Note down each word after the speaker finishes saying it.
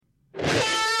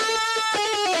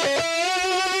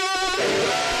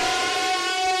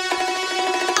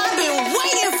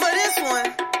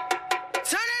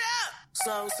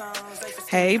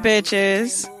Hey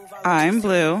bitches, I'm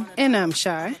Blue. And I'm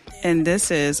Shy. And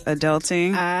this is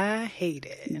Adulting. I hate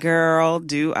it. Girl,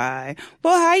 do I.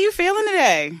 Well, how you feeling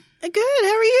today? Good,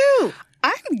 how are you?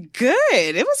 I'm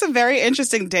good. It was a very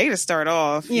interesting day to start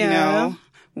off. Yeah. You know,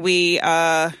 we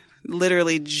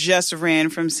literally just ran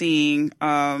from seeing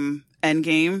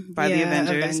Endgame by the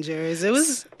Avengers. It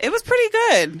was pretty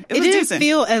good. It was didn't decent.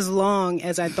 feel as long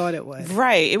as I thought it would.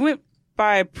 Right. It went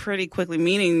by pretty quickly,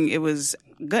 meaning it was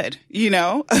good, you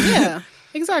know? Yeah,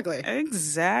 exactly.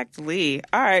 Exactly.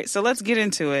 All right, so let's get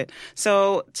into it.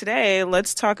 So today,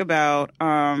 let's talk about,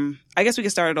 I guess we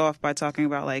could start it off by talking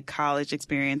about like college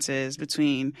experiences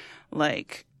between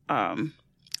like,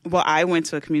 well, I went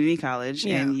to a community college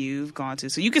and you've gone to,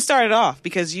 so you can start it off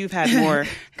because you've had more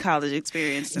college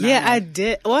experience than I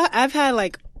did. Well, I've had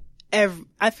like,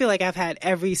 I feel like I've had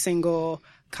every single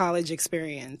college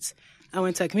experience. I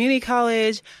went to a community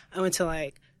college. I went to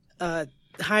like a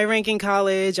high-ranking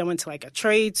college. I went to like a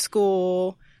trade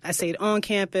school. I stayed on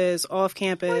campus, off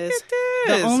campus. Look at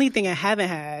this. The only thing I haven't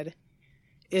had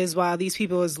is while these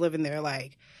people was living their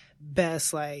like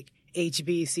best like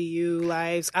HBCU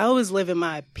lives, I was living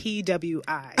my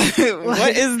PWI.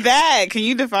 What is that? Can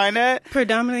you define that?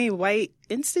 Predominantly white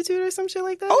institute or some shit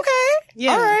like that. Okay.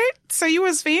 Yeah. All right. So you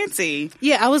was fancy.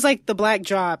 Yeah, I was like the black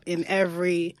drop in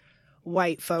every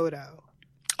white photo.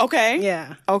 Okay.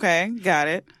 Yeah. Okay. Got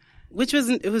it. Which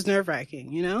it was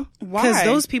nerve-wracking, you know? Why? Because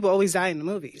those people always die in the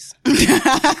movies.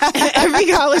 Every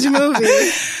college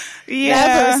movie,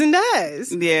 that person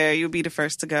dies. Yeah, you'll be the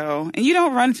first to go. And you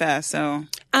don't run fast, so.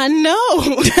 I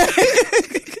know.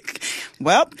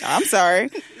 Well, I'm sorry.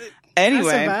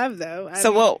 Anyway. I survived, though.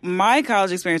 Well, my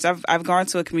college experience, I've gone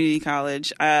to a community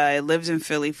college. I lived in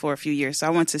Philly for a few years, so I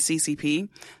went to CCP,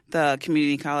 the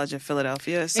Community College of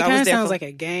Philadelphia. So it kind of sounds like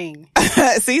a gang.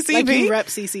 CCP? Like you rep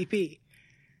CCP.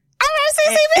 I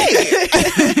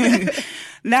rep CCP!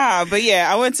 Nah, but yeah,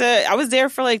 I was there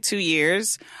for like 2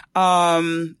 years.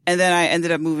 And then I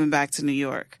ended up moving back to New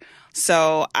York.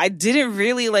 So I didn't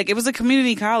really it was a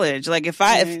community college. Like if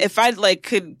I like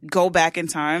could go back in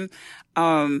time,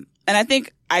 and I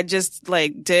think I just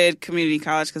like did community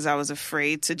college because I was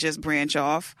afraid to just branch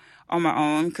off on my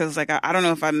own. Because like I don't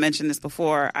know if I mentioned this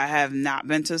before, I have not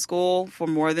been to school for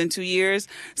more than 2 years.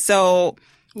 So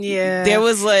yeah, there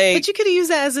was like, but you could have used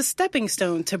that as a stepping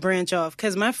stone to branch off.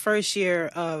 Because my first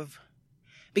year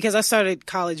because I started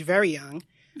college very young,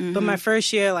 but my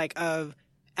first year of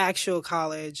actual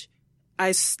college,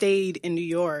 I stayed in New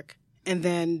York, and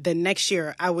then the next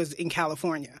year I was in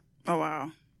California. Oh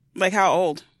wow! Like how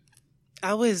old?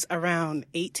 I was around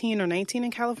 18 or 19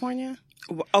 in California.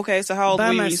 Okay, so how old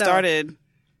were you when you started?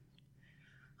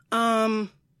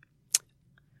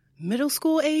 Middle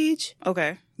school age.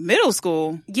 Okay. Middle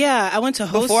school? Yeah, I went to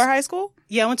Before high school?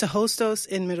 Yeah, I went to Hostos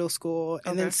in middle school,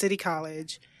 and then City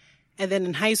College. And then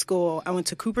in high school, I went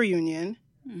to Cooper Union.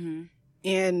 Mm-hmm.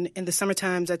 And in the summer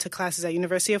times, I took classes at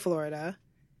University of Florida.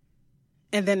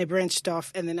 And then it branched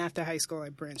off. And then after high school, I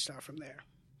branched off from there.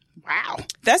 Wow.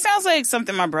 That sounds like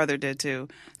something my brother did too.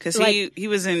 Because he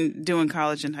was doing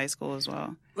college in high school as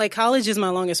well. Like college is my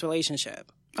longest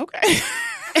relationship. Okay.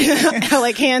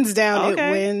 Hands down,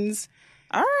 it wins.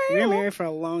 All right. We were married for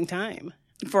a long time.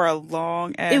 For a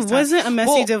long ass time. It wasn't a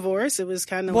messy divorce. It was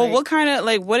kind of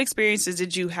what experiences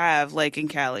did you have in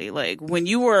Cali? Like when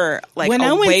you were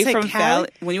away from Cali,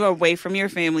 when you were away from your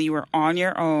family, you were on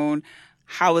your own.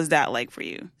 How was that like for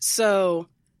you? So,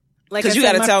 because you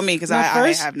got to tell me because I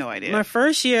have no idea. My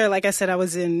first year, like I said, I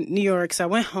was in New York, so I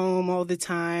went home all the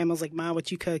time. I was like, "Mom, what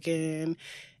you cooking?"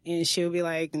 And she'll be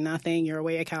like, "Nothing. You're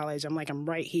away at college." I'm like, "I'm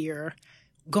right here."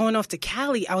 Going off to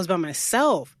Cali, I was by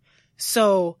myself,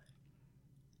 so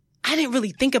I didn't really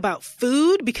think about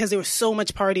food because there was so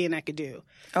much partying I could do.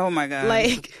 Oh my god!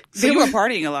 So you were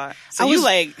partying a lot. So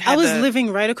I was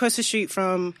living right across the street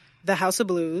from the House of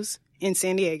Blues in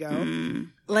San Diego.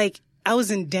 I was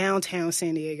in downtown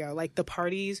San Diego. The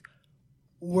parties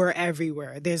were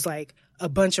everywhere. There's a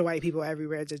bunch of white people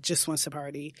everywhere that just wants to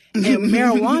party. And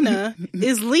marijuana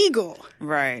is legal.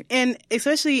 Right. And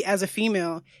especially as a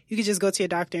female, you could just go to your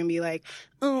doctor and be like,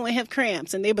 "Oh, I have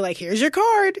cramps." And they'd be like, "Here's your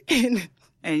card." And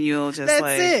you'll just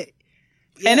that's it.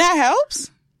 Yeah. And that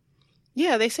helps?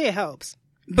 Yeah, they say it helps.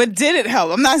 But did it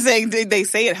help? I'm not saying did they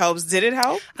say it helps. Did it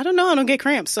help? I don't know. I don't get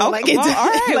cramps. So all right.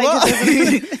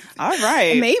 All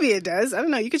right. Maybe it does. I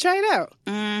don't know. You could try it out.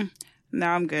 No,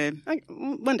 I'm good.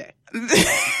 One day.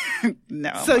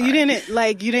 No. So you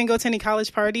didn't go to any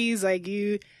college parties?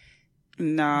 You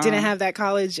didn't have that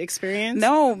college experience?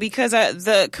 No, because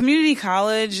the community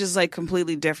college is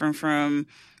completely different from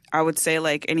I would say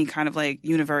like any kind of like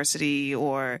university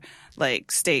or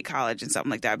like state college and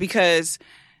something like that, because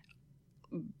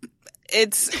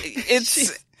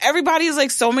it's everybody is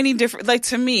like so many different, like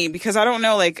to me, because I don't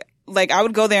know, like I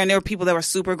would go there and there were people that were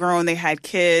super grown, they had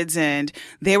kids, and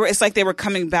it's like they were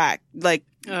coming back, like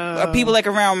people like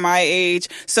around my age.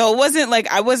 So it wasn't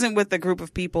like I wasn't with a group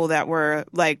of people that were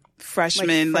like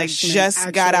freshmen, like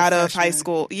just got out of high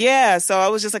school. Yeah. So I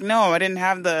was just like, no, I didn't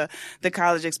have the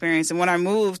college experience. And when I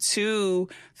moved to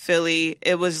Philly,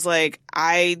 it was like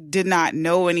I did not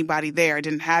know anybody there. I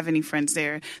didn't have any friends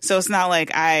there. So it's not like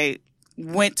I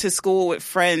went to school with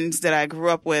friends that I grew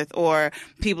up with or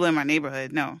people in my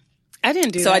neighborhood. No. I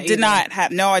didn't do that. So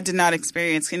I did not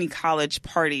experience any college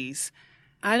parties.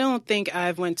 I don't think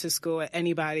I've went to school with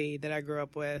anybody that I grew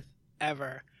up with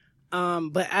ever.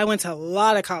 But I went to a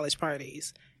lot of college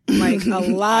parties. Like a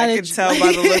lot I could tell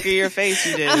by the look of your face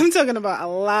you did. I'm talking about a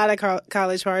lot of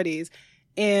college parties.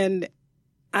 And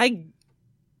I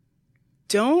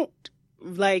don't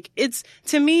like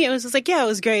to me, it was just like, yeah, it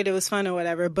was great. It was fun or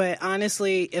whatever. But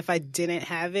honestly, if I didn't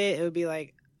have it, it would be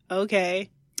like,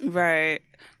 okay. Right.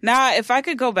 Now, if I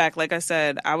could go back, like I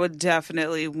said, I would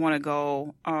definitely want to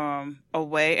go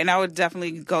away, and I would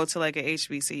definitely go to like a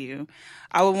HBCU.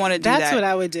 I would want to do that. That's what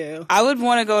I would do. I would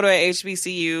want to go to a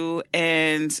HBCU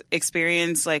and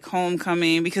experience like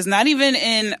homecoming, because not even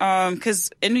because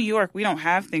in New York we don't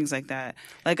have things like that.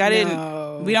 Like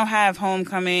we don't have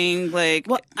homecoming. Like,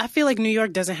 well, I feel like New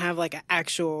York doesn't have like an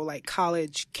actual like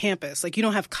college campus. Like you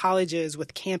don't have colleges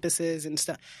with campuses and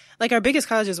stuff. Like our biggest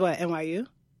college is what, NYU?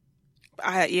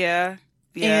 Yeah.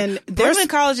 And Brooklyn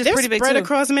College is pretty big too. They're spread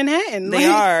across Manhattan. They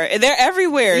are. They're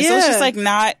everywhere. Yeah. So it's just like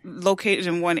not located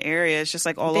in one area. It's just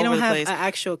like all over the place. They don't have an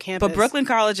actual campus. But Brooklyn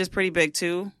College is pretty big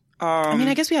too. I mean,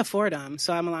 I guess we have Fordham,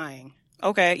 so I'm lying.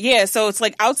 Okay. Yeah. So it's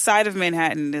like outside of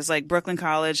Manhattan, there's like Brooklyn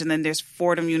College, and then there's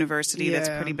Fordham University. That's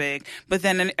pretty big. But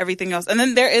then everything else. And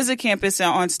then there is a campus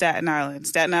on Staten Island.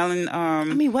 Staten Island. I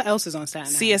mean, what else is on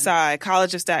Staten Island? CSI,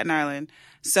 College of Staten Island.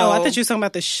 So I thought you were talking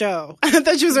about the show. I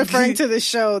thought you was referring to the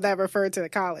show that referred to the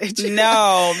college.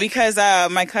 No, because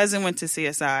my cousin went to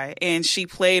CSI and she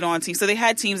played on teams. So they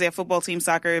had teams. They have football teams,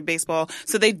 soccer, baseball.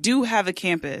 So they do have a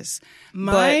campus,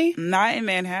 but not in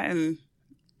Manhattan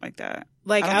like that.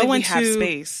 Like I went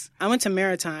to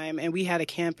Maritime and we had a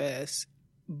campus,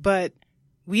 but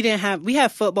we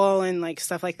had football and like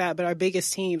stuff like that. But our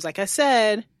biggest teams, like I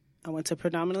said, I went to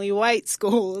predominantly white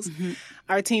schools. Mm-hmm.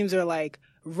 Our teams are like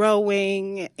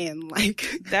rowing and like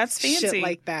that's fancy shit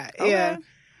like that. Okay. Yeah.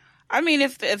 I mean,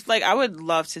 if like, I would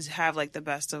love to have like the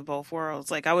best of both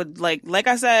worlds. Like I would like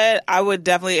I said, I would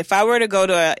definitely, if I were to go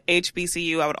to a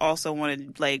HBCU, I would also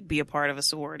want to like be a part of a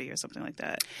sorority or something like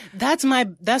that. That's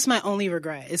my only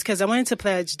regret, is because I wanted to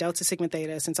pledge Delta Sigma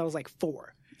Theta since I was like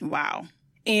 4. Wow.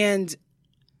 And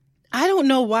I don't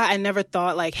know why I never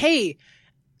thought like, hey,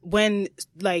 when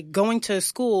like going to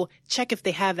school, check if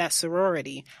they have that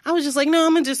sorority. I was just like, no,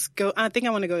 I'm gonna just go. I think I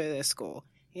want to go to this school.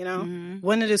 You know,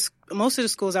 most of the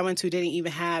schools I went to didn't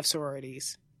even have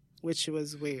sororities, which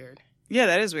was weird. Yeah,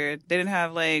 that is weird. They didn't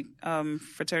have like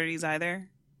fraternities either.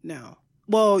 No.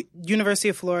 Well, University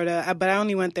of Florida, but I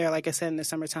only went there, like I said, in the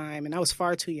summertime, and I was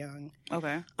far too young.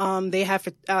 Okay. They have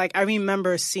like I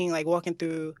remember seeing like walking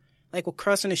through like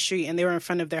crossing the street, and they were in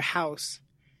front of their house.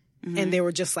 Mm-hmm. And they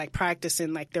were just like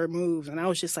practicing like their moves. And I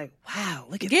was just like, wow,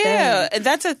 look at that. Yeah, and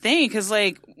that's a thing. Because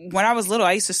like when I was little,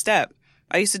 I used to step.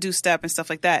 I used to do step and stuff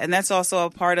like that. And that's also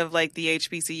a part of like the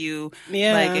HBCU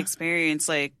like experience.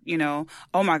 Like, you know,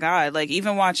 oh my God, like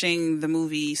even watching the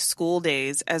movie School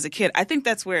Days as a kid, I think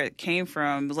that's where it came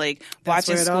from. Like that's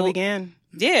watching where it all began.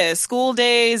 Yeah, School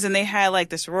Days, and they had like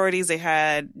the sororities, they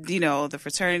had, you know, the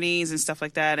fraternities and stuff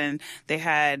like that, and they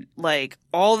had like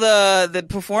all the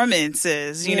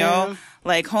performances, you know,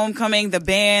 like homecoming, the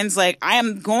bands. Like I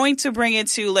am going to bring it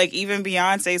to like even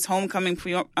Beyonce's homecoming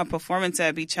performance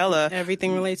at Beachella.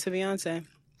 Everything relates to Beyonce.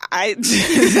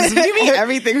 You mean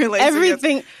everything relates?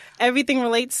 Everything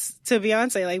relates to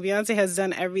Beyonce. Like Beyonce has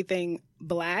done everything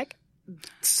black,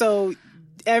 so.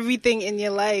 Everything in your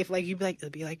life, like you'd be like,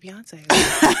 it'll be like Beyonce.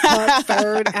 Like, her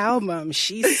third album,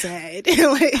 she said.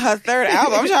 Like, her third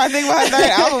album. I'm trying to think what her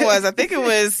third album was. I think it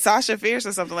was Sasha Fierce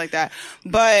or something like that.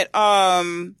 But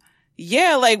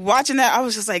yeah, like watching that, I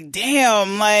was just like,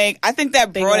 damn. Like I think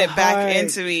that brought it back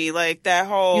into me. Like that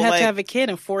whole. You have like, to have a kid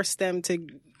and force them to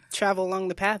travel along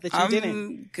the path that you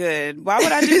didn't. Good. Why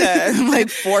would I do that? Like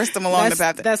force them along the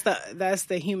path. That's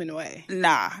the human way.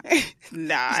 Nah,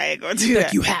 I ain't gonna do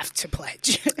that. You have to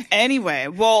pledge. Anyway,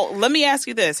 well, let me ask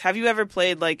you this: have you ever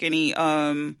played like any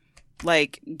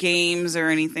like games or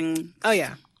anything? Oh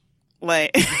yeah.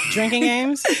 Like Drinking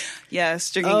games?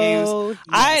 yes, drinking games.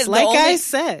 Yes. I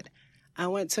said, I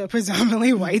went to a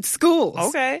predominantly white school.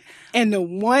 Okay. And the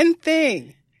one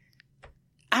thing,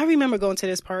 I remember going to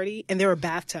this party and there were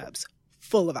bathtubs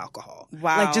full of alcohol.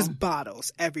 Wow. Like just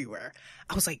bottles everywhere.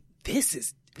 I was like, this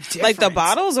is different. Like the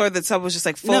bottles, or the tub was just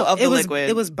like full of the liquid?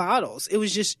 It was bottles. It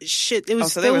was just shit. It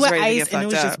was so they filled was with ready to ice get and it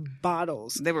was fucked just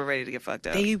bottles. They were ready to get fucked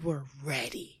up. They were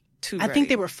ready. Too I ready. think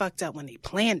they were fucked up when they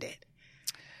planned it.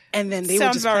 And then they were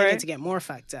Sounds just about planning right. to get more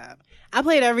fucked up. I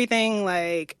played everything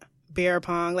like beer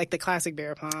pong, like the classic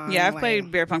beer pong. Yeah, I've like, played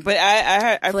beer pong, but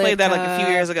I played that like a few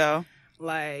Cup. years ago.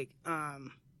 Like,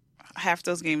 Half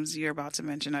those games you're about to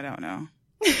mention, I don't know.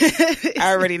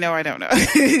 I already know I don't know.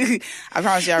 I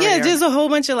promise you I already yeah, know. just a whole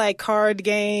bunch of like card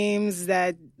games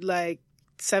that like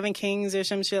Seven Kings or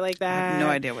some shit like I that. have no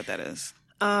idea what that is.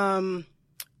 The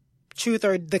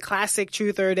classic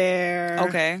Truth or Dare.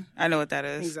 Okay, I know what that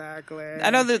is. Exactly. I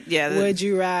know that, yeah. Would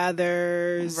You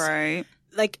Rathers. Right.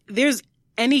 Like, there's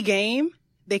any game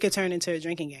they could turn into a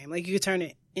drinking game. Like, you could turn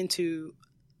it into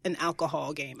an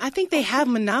alcohol game. I think they have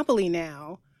Monopoly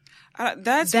now.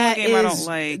 That's That one game I is don't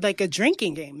like. like a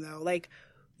drinking game, though. Like,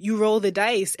 you roll the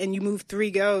dice and you move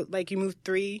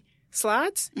three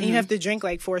slots and you have to drink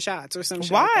like 4 shots or some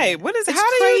shit. Why? Like that. What is? It's How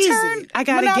do crazy. you turn? I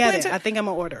gotta Monopoly get it. I think I'm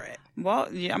gonna order it.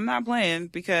 Well, yeah, I'm not playing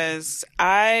because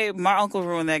my uncle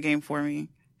ruined that game for me.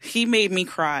 He made me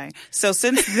cry. So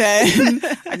since then,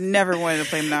 I never wanted to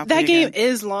play Monopoly That game again.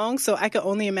 is long, so I can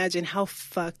only imagine how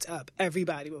fucked up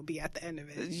everybody will be at the end of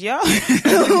it. Yeah.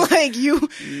 Like you,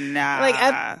 Nah. like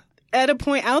at a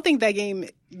point, I don't think that game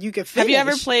you could finish. Have you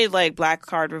ever played like Black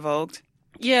Card Revoked?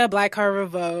 Yeah, Black Card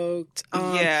Revoked.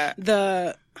 Yeah.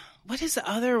 What is the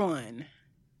other one?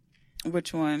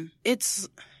 Which one? It's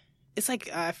like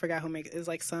I forgot who made it. It's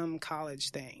like some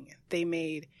college thing they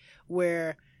made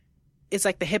where it's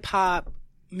like the hip hop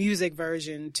music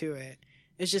version to it.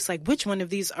 It's just like, which one of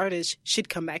these artists should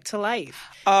come back to life?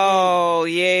 Oh,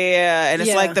 yeah. And it's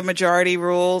Yeah. like the majority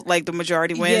rule, like the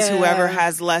majority wins. Yeah. Whoever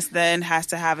has less than has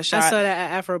to have a I shot. saw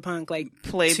that at Afropunk like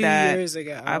Played 2 that. years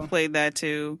ago. I played that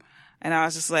too. And I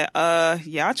was just like,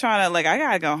 y'all trying to, like, I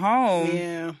gotta go home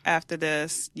Yeah. after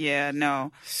this. Yeah,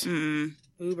 no. Mm-mm.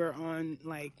 Uber on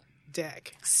like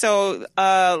deck. So,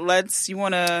 you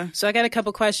wanna... So I got a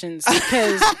couple questions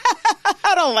because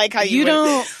I don't like how you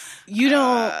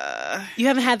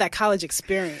haven't had that college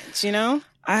experience, you know?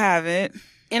 I haven't.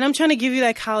 And I'm trying to give you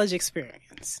that college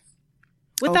experience.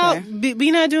 Without, we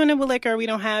not doing it with liquor, we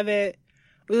don't have it.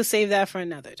 We'll save that for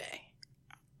another day.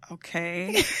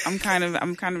 Okay. I'm kind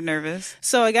of nervous.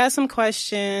 So I got some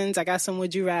questions. I got some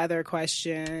would you rather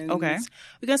questions. Okay.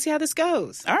 We're going to see how this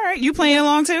goes. All right. You playing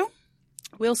along too?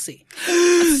 We'll see. So,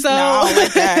 No, I don't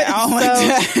like that. I don't like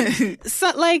that.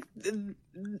 So, like,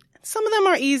 some of them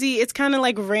are easy. It's kind of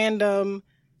like random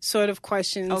sort of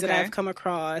questions that Okay. I've come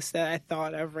across that I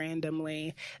thought of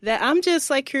randomly that I'm just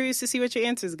like curious to see what your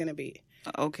answer is going to be.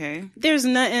 Okay. There's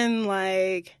nothing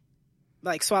like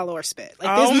swallow or spit. Like,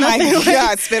 Oh there's my nothing like-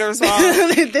 God, spit or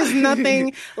swallow. There's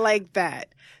nothing like that.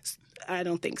 I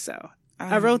don't think so.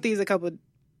 I wrote these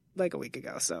a week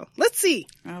ago. So let's see.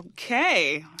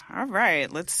 Okay. All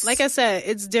right. Let's. Like I said,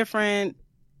 it's different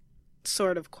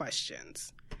sort of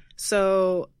questions.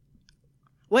 So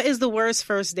what is the worst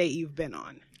first date you've been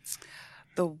on?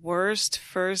 The worst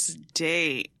first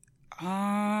date.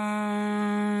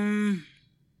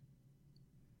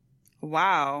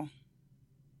 Wow.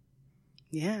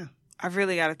 Yeah. I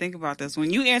really got to think about this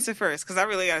one. You answer first, because I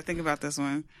really got to think about this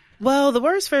one. Well, the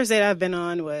worst first date I've been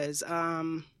on was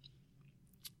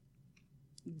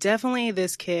definitely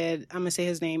this kid. I'm gonna say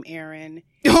his name, Aaron.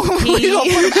 You don't put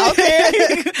him out there.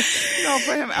 You don't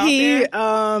put him out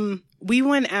there. We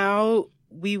went out.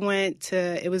 We went to.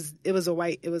 It was a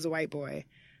white boy.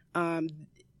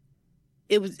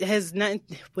 It has nothing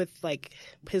with like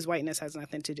his whiteness has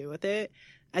nothing to do with it.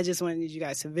 I just wanted you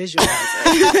guys to visualize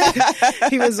it.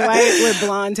 He was white with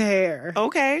blonde hair.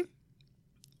 Okay.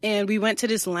 And we went to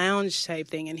this lounge type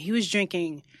thing, and he was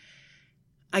drinking,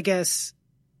 I guess,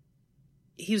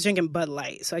 he was drinking Bud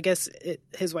Light. So I guess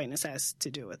his whiteness has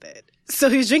to do with it. So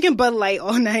he was drinking Bud Light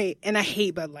all night, and I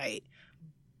hate Bud Light.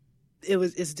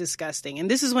 It's disgusting.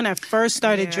 And this is when I first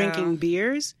started drinking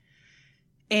beers.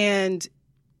 And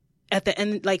at the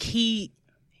end, like, he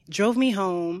drove me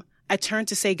home. I turned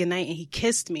to say goodnight, and he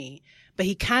kissed me. But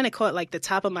he kind of caught, like, the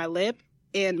top of my lip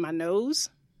and my nose.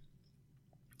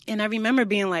 And I remember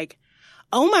being like,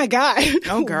 oh, my God,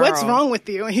 Oh, girl. What's wrong with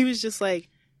you? And he was just like,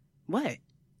 what?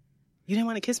 You didn't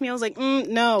want to kiss me? I was like,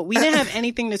 no. We didn't have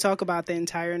anything to talk about the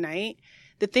entire night.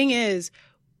 The thing is,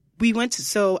 we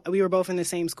were both in the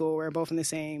same school. We were both in the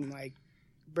same, like,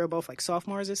 we're both like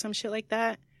sophomores or some shit like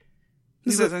that.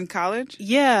 This is in college?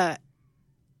 Yeah.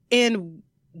 And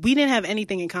we didn't have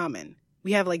anything in common.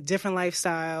 We have like different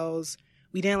lifestyles.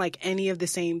 We didn't like any of the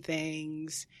same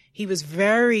things. He was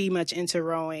very much into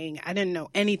rowing. I didn't know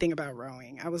anything about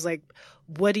rowing. I was like,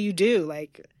 what do you do?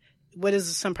 Like, what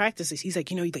is some practices? He's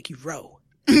like, you row.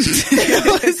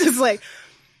 It was just like,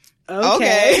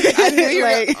 okay.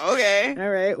 Okay. All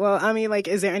right. Well, I mean, like,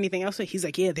 is there anything else? He's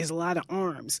like, yeah, there's a lot of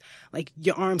arms. Like,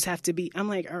 your arms have to be. I'm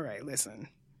like, all right, listen.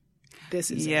 This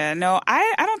is no,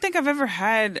 I don't think I've ever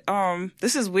had,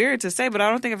 this is weird to say, but I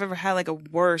don't think I've ever had like a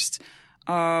worst,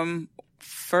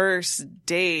 first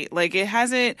date. Like it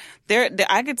hasn't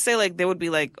I could say like there would be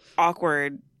like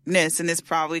awkwardness, and it's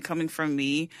probably coming from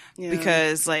me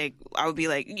because like I would be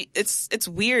like, it's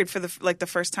weird for the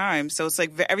first time. So it's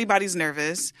like everybody's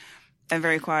nervous and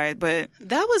very quiet, but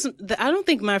I don't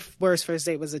think my worst first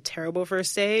date was a terrible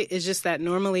first date. It's just that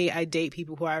normally I date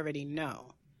people who I already know.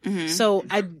 Mm-hmm. So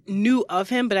I knew of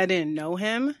him, but I didn't know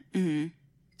him. Mm-hmm.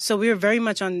 So we were very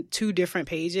much on two different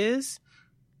pages.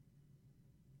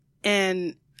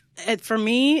 And for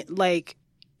me, like,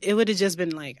 it would have just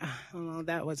been like, oh,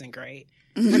 that wasn't great.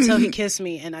 Until he kissed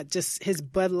me and his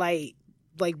Bud Light,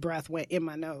 like, breath went in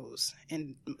my nose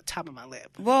and top of my lip.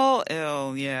 Well,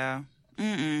 ew, yeah.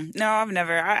 Mm-mm. No, I've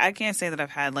never. I can't say that I've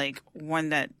had, like, one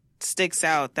that sticks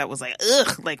out that was like,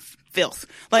 ugh, like filth.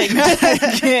 Like,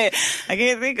 I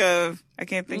can't think of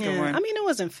one. I mean, it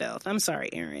wasn't filth. I'm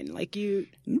sorry, Aaron. Like, you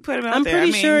put him out I'm there.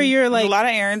 pretty sure you're like, a lot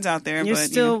of Aarons out there, you're but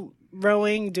still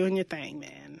rowing, doing your thing,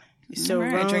 man. You're still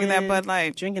rowing, drinking that Bud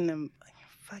Light, drinking them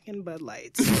fucking Bud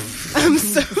Lights. I'm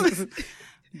so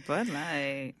Bud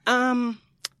Light.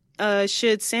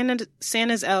 Should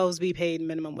Santa's elves be paid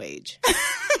minimum wage?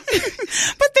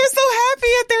 But they're so happy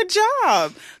at their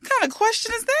job. What kind of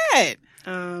question is that?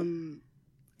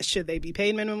 Should they be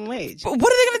paid minimum wage? But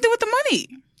what are they going to do with the money?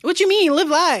 What you mean? Live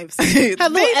lives.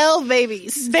 Have little elf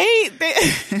babies. They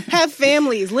have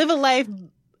families. Live a life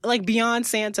like beyond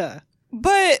Santa.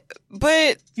 But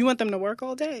you want them to work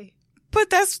all day. But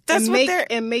that's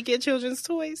and make your children's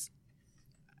toys.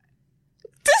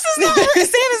 This is not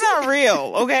Santa's not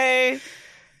real, okay?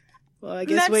 Well, I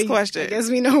guess next question. I guess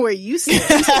we know where you stand.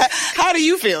 How do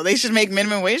you feel? They should make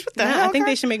minimum wage? What the hell? I think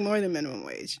they should make more than minimum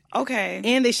wage. Okay.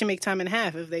 And they should make time and a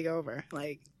half if they go over.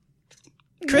 Like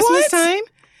Christmas time,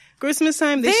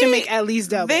 they should make at least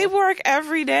double. They work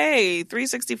every day,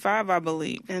 365, I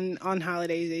believe. And on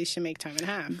holidays, they should make time and a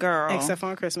half. Girl. Except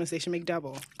on Christmas, they should make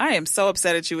double. I am so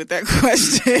upset at you with that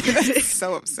question.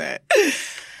 So upset.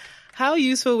 How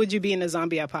useful would you be in a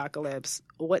zombie apocalypse?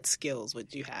 What skills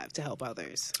would you have to help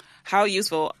others? How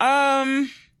useful? I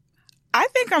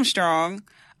think I'm strong.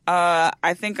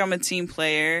 I think I'm a team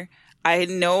player. I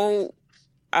know...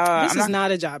 this is not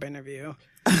a job interview.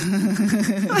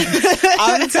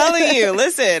 I'm telling you,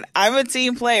 listen, I'm a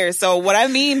team player. So what I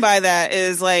mean by that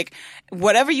is like,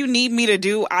 whatever you need me to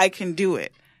do, I can do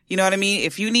it. You know what I mean?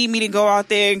 If you need me to go out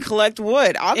there and collect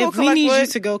wood, I'll go collect wood. If we need you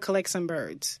to go collect some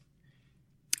birds.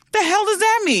 The hell does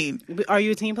that mean? Are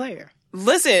you a team player?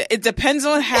 Listen, it depends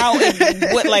on how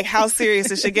how serious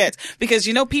this shit gets. Because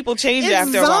people change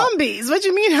after a while. Zombies. What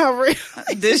you mean how real?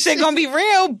 This shit gonna be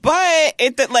real, but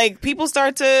people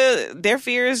start to, their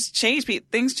fears change.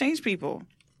 Things change people.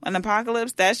 An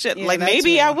apocalypse, that shit. Yeah,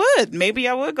 maybe real.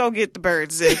 I would go get the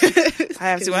birds if I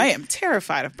have to. I am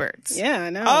terrified of birds. Yeah, I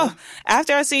know. Oh,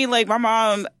 after I seen my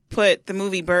mom put the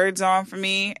movie Birds on for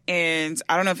me, and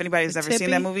I don't know if anybody's ever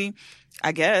seen that movie.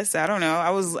 I guess. I don't know.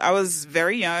 I was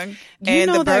very young,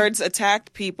 and the birds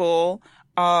attacked people,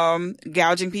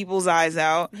 gouging people's eyes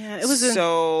out. Yeah, it was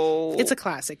it's a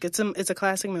classic. It's a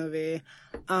classic movie.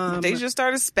 They just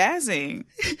started spazzing.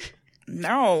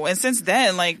 No. And since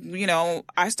then,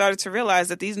 I started to realize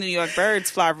that these New York birds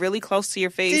fly really close to your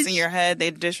face and your head.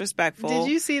 They're disrespectful. Did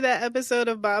you see that episode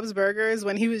of Bob's Burgers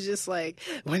when he was just like,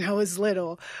 when I was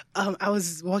little, I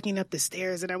was walking up the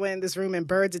stairs and I went in this room and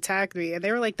birds attacked me. And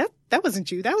they were like, that wasn't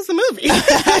you. That was the movie.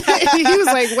 He was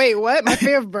like, wait, what? My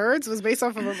fear of birds was based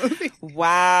off of a movie.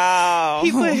 Wow.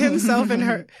 He put himself in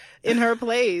her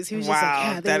place. He was just like,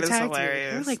 yeah, they attacked hilarious.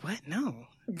 me. They were like, what? No.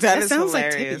 That sounds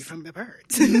hilarious. Like Tippy from the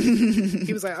Birds.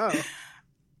 He was like, oh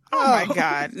my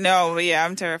God. No, yeah,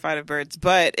 I'm terrified of birds.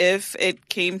 But if it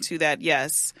came to that,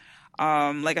 yes.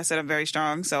 Like I said, I'm very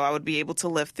strong, so I would be able to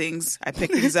lift things. I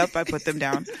pick things up, I put them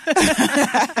down.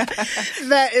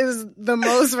 That is the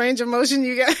most range of motion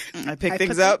you got. I pick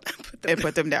things up and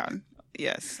put them down.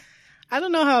 Yes. I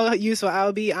don't know how useful I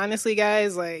would be. Honestly,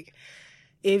 guys,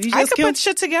 If you I just could put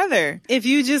shit together. if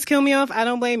you just kill me off, I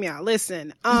don't blame y'all.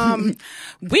 Listen,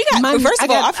 We got, first of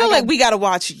all, I feel like we got to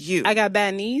watch you. I got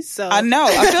bad knees, so I know.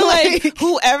 I feel like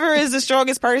whoever is the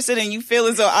strongest person and you feel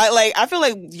as though I feel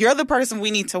like you're the person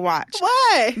we need to watch.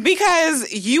 Why?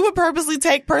 Because you would purposely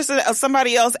take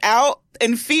somebody else out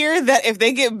in fear that if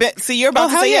they get bit. See, you're about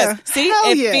to say yes. See,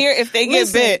 in fear if they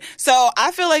get bit. So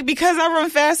I feel like because I run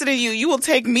faster than you will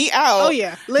take me out. Oh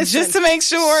yeah, listen, just to make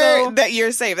sure that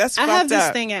you're safe. That's fucked up. I have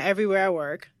this thing at everywhere I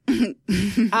work.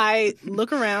 I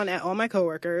look around at all my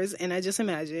coworkers and I just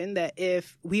imagine that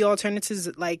if we all turn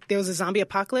into like there was a zombie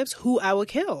apocalypse, who I would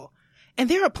kill. And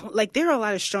there are a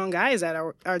lot of strong guys at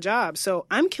our job, so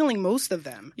I'm killing most of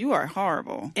them. You are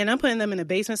horrible. And I'm putting them in a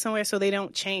basement somewhere so they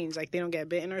don't change, like they don't get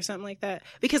bitten or something like that.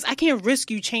 Because I can't risk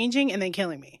you changing and then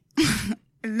killing me.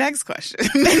 Next question.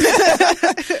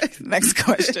 Next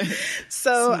question.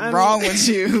 So what's wrong with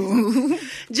you?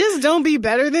 Just don't be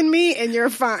better than me and you're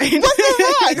fine. What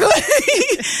the fuck? Like,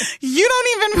 you don't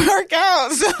even work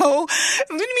out, so what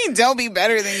do you mean don't be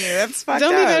better than you? That's fucked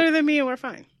up. Don't be better than me and we're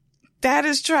fine. That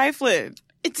is trifling.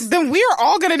 Then we are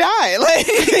all gonna die. Like,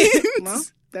 well,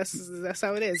 that's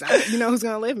how it is. You know who's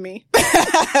gonna live me?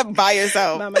 By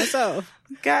yourself. By myself.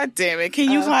 God damn it!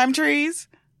 Can you climb trees?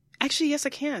 Actually, yes,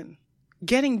 I can.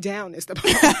 Getting down is the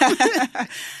problem.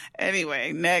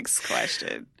 Anyway, next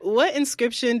question. What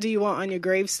inscription do you want on your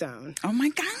gravestone? Oh my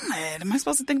God! Am I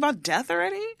supposed to think about death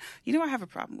already? You know I have a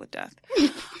problem with death.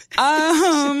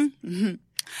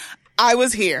 I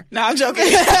was here. No, I'm joking.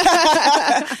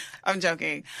 I'm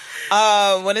joking.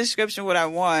 What inscription would I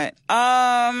want?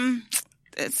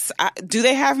 Do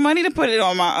they have money to put it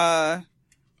on my?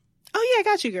 Oh yeah, I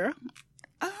got you, girl.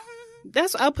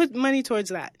 I'll put money towards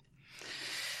that.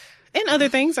 And other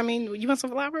things. I mean, you want some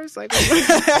flowers? Like,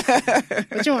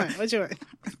 what you want? What you want?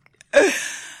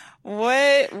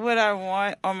 What would I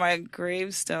want on my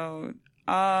gravestone?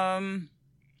 I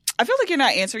feel like you're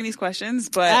not answering these questions,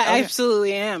 but I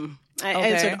absolutely am. I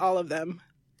answered all of them.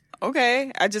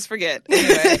 Okay, I just forget.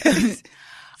 Anyway.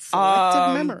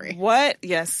 Selective memory. What?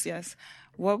 Yes.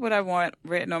 What would I want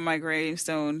written on my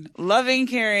gravestone? Loving,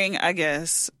 caring, I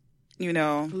guess. You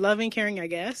know. Loving, caring, I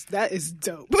guess. That is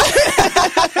dope.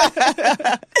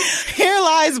 Here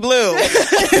lies blue.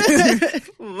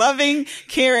 Loving,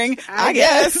 caring, I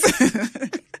guess.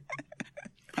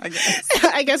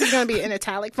 I guess it's going to be in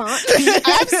italic font.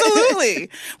 Absolutely.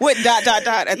 With ... at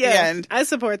the end. I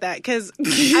support that because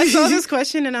I saw this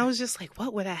question and I was just like,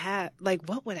 what would I have? Like,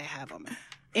 what would I have on me?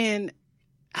 And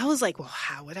I was like, well,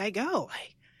 how would I go?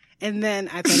 And then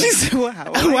I thought,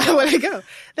 how would I go?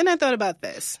 Then I thought about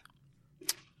this.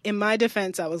 In my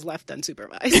defense, I was left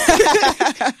unsupervised.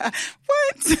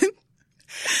 What?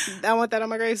 I want that on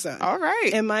my gravestone. All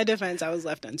right. In my defense, I was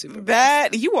left unsupervised.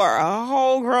 That you are a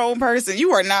whole grown person.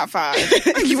 You are not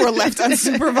 5. You were left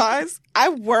unsupervised. I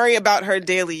worry about her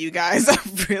daily, you guys. I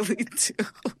really do.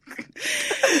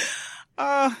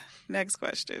 Next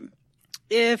question.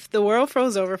 If the world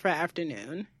froze over for an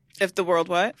afternoon. If the world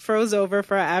what? Froze over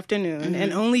for an afternoon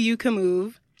and only you can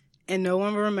move and no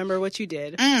one will remember what you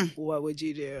did, what would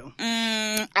you do?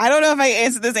 I don't know if I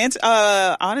answered this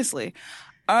honestly.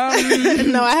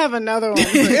 No, I have another one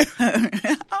for you.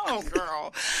 Oh,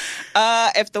 girl.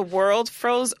 If the world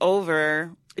froze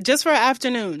over. Just for an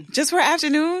afternoon. Just for an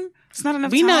afternoon? It's not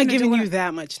enough time. We're not giving you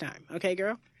that much time. Okay,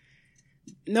 girl?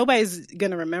 Nobody's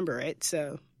going to remember it,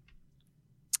 so.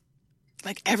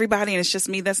 Like everybody and it's just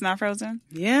me that's not frozen?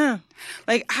 Yeah.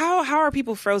 Like how are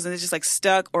people frozen? It's just like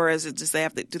stuck or is it just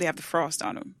do they have the frost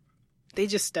on them? They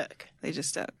just stuck.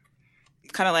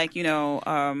 Kind of like,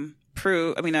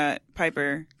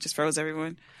 Piper just froze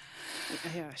everyone.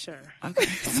 Yeah, sure. Okay.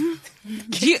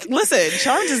 Listen,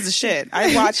 Charmed is the shit.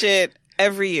 I watch it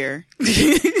every year.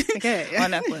 Okay. On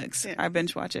Netflix. Yeah. I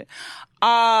binge watch it.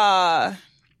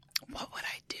 What would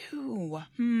I do?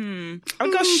 I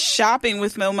would go shopping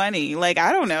with no money. Like,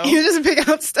 I don't know. You just pick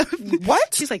out stuff.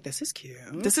 What? She's like, this is cute.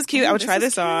 I would try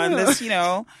this on.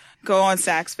 Go on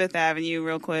Saks Fifth Avenue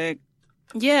real quick.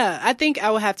 Yeah, I think I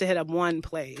would have to hit up one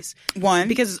place. One?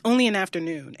 Because it's only an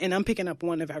afternoon, and I'm picking up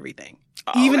one of everything.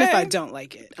 Okay. Even if I don't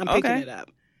like it, I'm picking it up.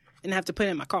 And I have to put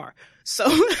it in my car. So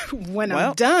when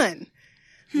I'm done,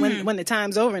 when the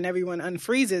time's over and everyone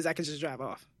unfreezes, I can just drive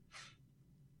off.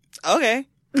 Okay.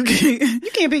 You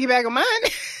can't piggyback on mine. I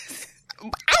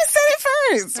said it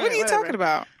first. What are you talking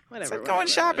about? Whatever. It's like going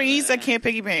shopping. He said can't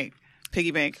piggy bank.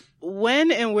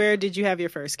 When and where did you have your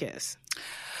first kiss?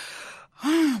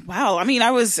 Wow. I mean,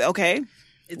 I was okay.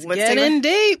 It's Let's getting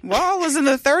deep. Well, I was in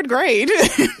the 3rd grade.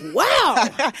 Wow.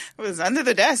 I was under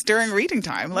the desk during reading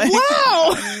time. Like,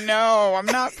 Wow. No, I'm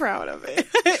not proud of it.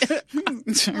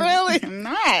 Really? I'm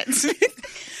not.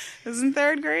 It was in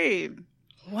 3rd grade.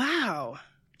 Wow.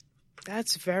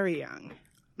 That's very young.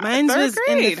 Mine was 3rd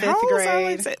in the grade. 5th How old was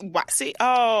I? grade. See,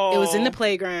 oh. It was in the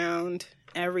playground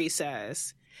at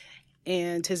recess.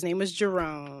 And his name was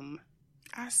Jerome.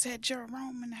 I said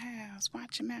Jerome in the house.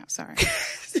 Watch him out. Sorry.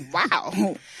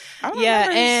 Wow. Yeah,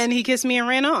 and he kissed me and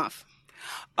ran off.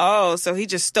 Oh, so he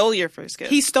just stole your first kiss.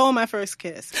 He stole my first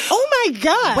kiss. Oh my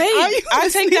God. Wait, Are you I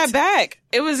take that listening back.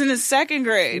 It was in the 2nd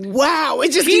grade. Wow.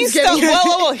 It just He keeps stole, getting...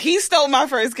 whoa, he stole my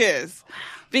first kiss.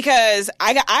 Because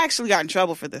I actually got in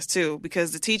trouble for this too,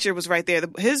 because the teacher was right there.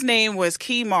 His name was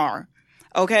Kemar.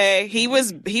 Okay, he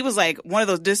was like one of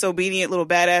those disobedient little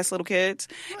badass little kids,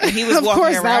 and he was Of walking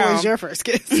course, around. that was your first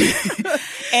kiss.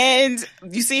 And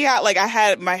you see how like I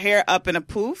had my hair up in a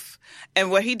poof,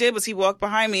 and what he did was he walked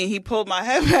behind me and he pulled my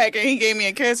head back and he gave me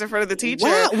a kiss in front of the teacher.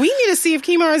 Wow, we need to see if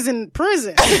Kemar is in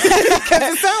prison. Because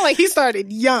it sounds like he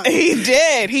started young. He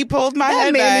did. He pulled my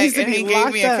head man needs back to and be he gave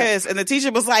locked me a up. kiss. And the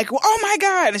teacher was like, "Oh my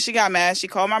God." And she got mad. She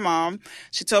called my mom.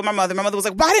 She told my mother. My mother was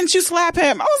like, "Why didn't you slap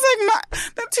him?" I was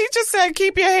like, the teacher said,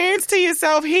 "Keep your hands to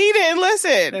yourself." He didn't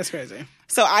listen. That's crazy.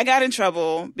 So I got in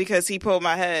trouble because he pulled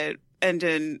my head and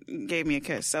then gave me a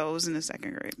kiss. So it was in the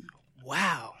 2nd grade.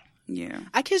 Wow. Yeah.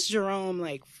 I kissed Jerome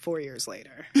like 4 years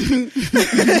later.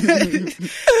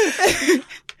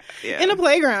 Yeah. In a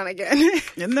playground again.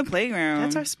 In the playground.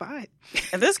 That's our spot.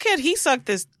 And this kid, he sucked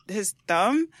his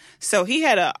thumb. So he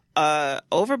had a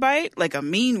overbite, like a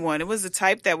mean one. It was the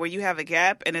type that where you have a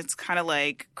gap and it's kind of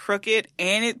like crooked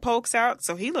and it pokes out.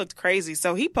 So he looked crazy.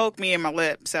 So he poked me in my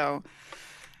lip. So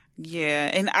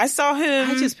yeah. And I saw him.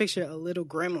 I just picture a little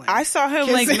gremlin. I saw him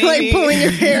Kissing, like maybe. like pulling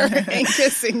your hair and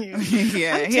kissing you.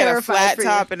 Yeah. I'm He had a terrified flat for you.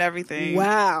 top and everything.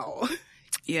 Wow.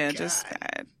 Yeah. Just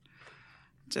bad.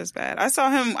 Just bad. I saw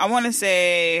him, I want to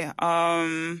say,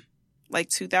 like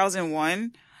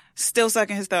 2001, still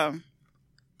sucking his thumb.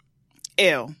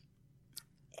 Ew.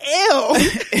 Ew.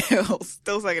 Ew.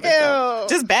 Still sucking his thumb. Ew.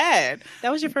 Just bad.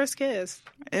 That was your first kiss.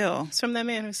 Ew. It's from that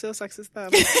man who still sucks his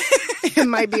thumb. It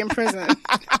might be in prison.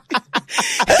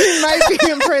 He might be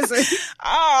in prison.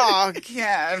 Oh,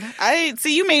 God.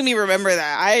 You made me remember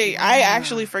that. I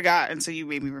actually forgot until you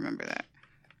made me remember that.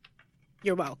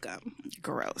 You're welcome.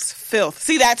 Gross. Filth.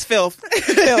 See, that's filth.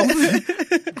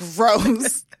 Filth.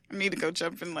 Gross. I need to go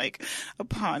jump in like a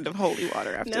pond of holy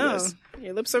water after No, this.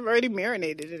 your lips have already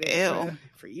marinated in it Ew.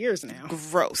 for years now.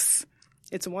 Gross.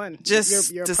 It's one.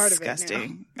 Just you're a part of it now.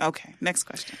 disgusting. Okay, next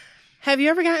question. Have you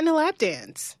ever gotten a lap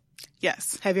dance?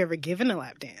 Yes. Have you ever given a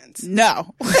lap dance?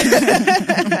 No.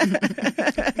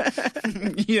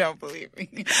 You don't believe me.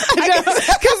 Because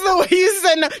the way you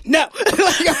said no.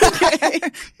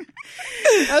 Like, okay.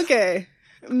 Okay.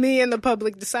 Me and the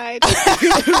public decide.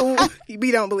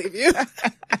 We don't believe you.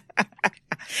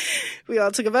 We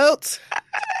all took a vote.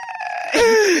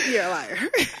 You're a liar.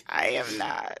 I am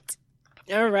not.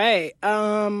 All right.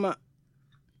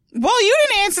 Well, you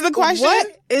didn't answer the question. What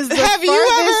is the have you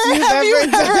farthest ever you've have you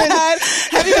ever ever done?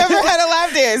 have you ever had a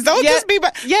lap dance? Don't just be.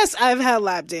 Yes, I've had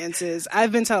lap dances.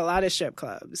 I've been to a lot of strip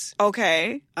clubs.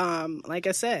 Okay. Like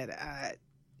I said,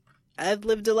 I've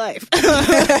lived a life.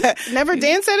 Never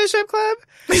danced at a strip club.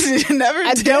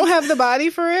 I don't have the body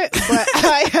for it, but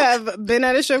I have been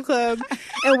at a strip club.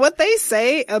 And what they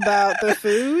say about the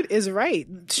food is right.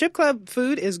 Strip club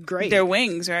food is great. Their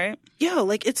wings, right? Yo,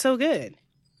 like it's so good.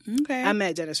 Okay. I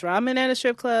met Dennis Rodman at a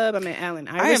strip club. I met Allen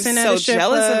I am Iverson at so a strip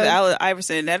jealous club. of Allen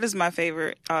Iverson. That is my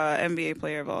favorite NBA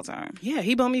player of all time. Yeah,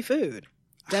 he bought me food.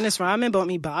 Dennis Rodman bought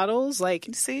me bottles. Like,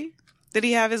 See? Did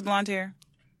he have his blonde hair?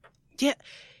 yeah,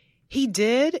 he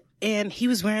did. And he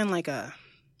was wearing like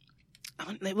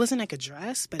it wasn't like a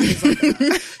dress, but it was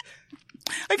like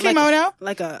A kimono?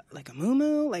 like a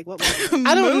muumuu. Like what was it?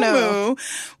 I don't know.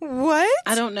 What?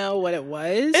 I don't know what it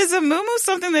was. Is a muumuu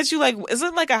something that you like? Is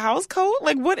it like a house coat?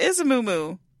 Like, what is a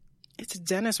muumuu? It's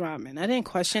Dennis Rodman. I didn't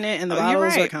question it, and the Oh, you're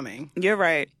bottles were right. coming. You're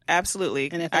right.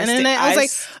 Absolutely. And at the end of the night, I was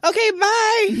like, "Okay,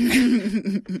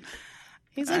 bye."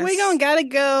 He's like, "We going? Gotta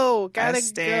go. Gotta I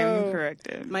stand go."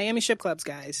 corrected. Miami strip clubs,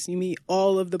 guys. You meet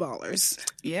all of the ballers.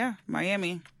 Yeah,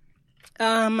 Miami.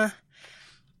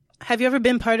 Have you ever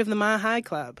been part of the Mile High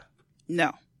Club?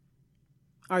 No.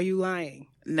 Are you lying?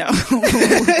 No.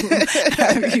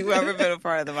 Have you ever been a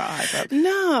part of the Mile High Club?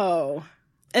 No.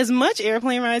 As much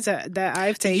airplane rides that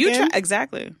I've taken. You try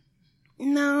exactly.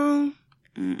 No.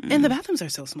 Mm-mm. And the bathrooms are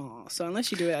so small. So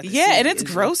unless you do it at the Yeah, seat, and it's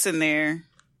gross in there.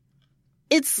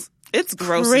 It's It's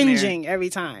gross in there. cringing every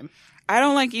time. I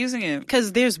don't like using it.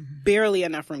 Because there's barely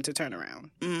enough room to turn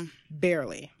around.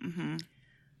 Barely.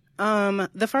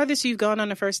 The farthest you've gone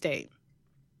on a first date?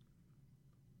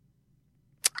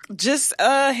 Just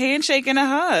a handshake and a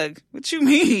hug. What you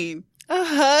mean? A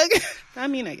hug? I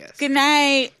mean, I guess. Good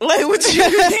night. Like, what you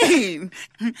mean?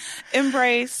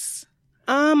 Embrace.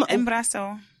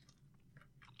 Embrazo.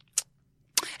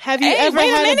 Have you ever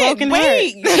had a broken heart?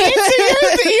 Answer.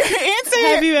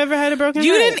 Have you ever had a broken heart?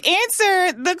 You didn't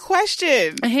answer the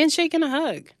question. A handshake and a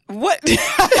hug. What? I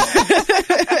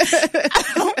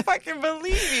don't fucking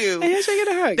believe you. A handshake and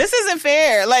a hug. This isn't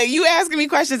fair. Like, you asking me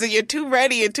questions and you're too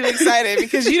ready and too excited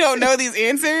because you don't know these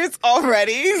answers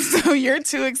already. So you're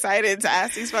too excited to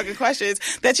ask these fucking questions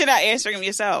that you're not answering them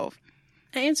yourself.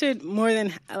 I answered more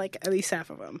than, like, at least half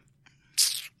of them.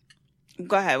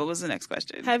 Go ahead. What was the next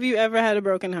question? Have you ever had a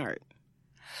broken heart?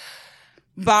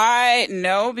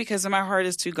 No, because my heart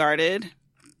is too guarded.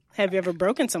 Have you ever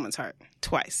broken someone's heart?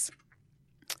 Twice.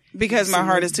 Because my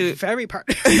heart is too... Very part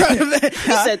of it.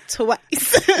 You said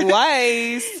twice.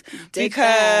 Twice.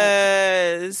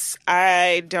 Because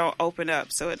I don't open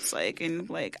up. So it's like... And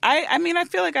like, I mean, I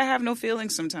feel like I have no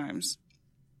feelings sometimes.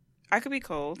 I could be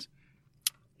cold.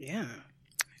 Yeah.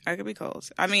 I could be cold.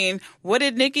 I mean, what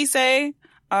did Nikki say?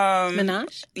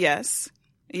 Minaj? Yes.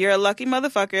 You're a lucky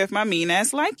motherfucker if my mean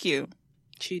ass like you.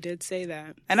 She did say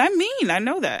that. And I mean, I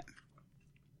know that.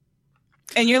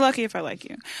 And you're lucky if I like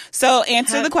you. So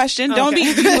answer the question. Don't be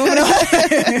moving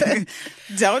on.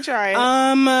 Don't try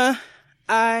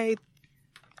it.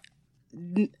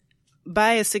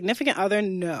 By a significant other,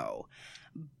 no.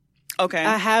 Okay.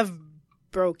 I have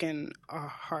broken a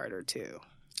heart or two.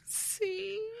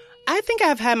 See? I think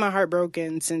I've had my heart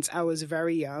broken since I was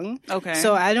very young. Okay.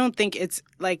 So I don't think it's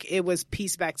like it was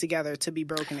pieced back together to be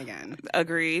broken again.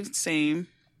 Agreed. Same.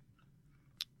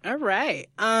 All right.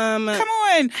 Come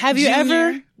on. Have you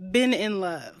ever been in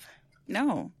love?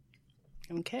 No.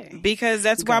 Okay. Because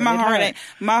that's why my heart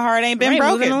ain't been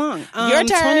broken. Moving along. Your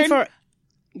turn. 24...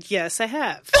 Yes, I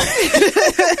have.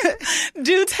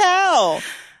 Do tell.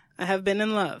 I have been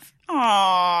in love.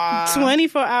 Aww.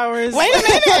 24 hours. Wait a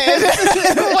minute.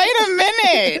 Wait a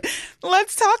minute.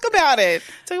 Let's talk about it.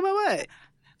 Talk about what?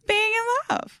 Being in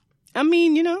love. I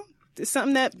mean, you know, it's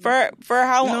something that for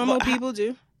how long? Normal people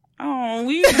do. Oh,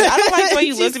 I don't like the way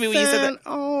you looked at me when you said that.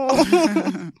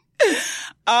 Oh.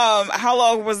 How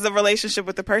long was the relationship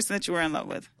with the person that you were in love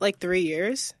with? Like 3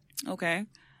 years. Okay.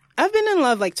 I've been in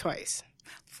love like twice.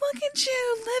 Look at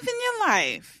you living your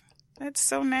life. That's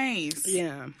so nice.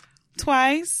 Yeah.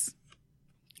 Twice?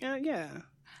 Yeah.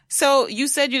 So you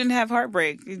said you didn't have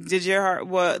heartbreak. Did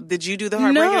you do the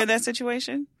heartbreaking in that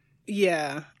situation?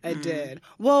 Yeah, I did.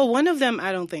 Well, one of them,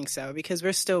 I don't think so because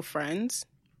we're still friends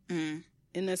in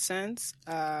a sense.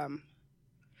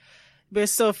 We're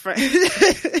still friends.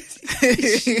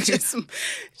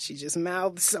 she just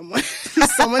mouthed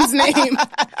someone's name.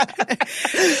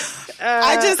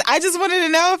 I just wanted to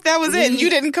know if that was it. And you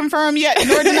didn't confirm yet,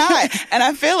 nor did I. And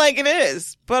I feel like it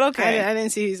is. But okay. I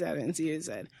didn't see who you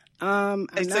said. I'm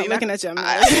not looking at you.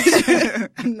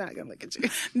 I'm not gonna look at you.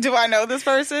 Do I know this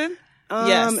person?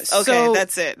 Yes. Okay, so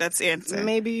that's it. That's the answer.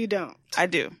 Maybe you don't. I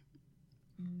do.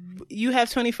 You have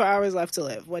 24 hours left to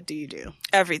live. What do you do?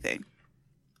 Everything.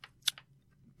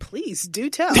 Please do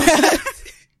tell. I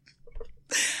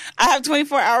have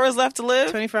 24 hours left to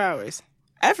live. 24 hours.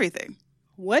 Everything.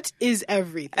 What is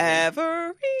everything?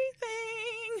 Everything.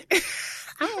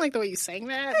 I don't like the way you sang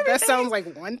that. Everything. That sounds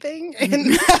like one thing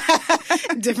in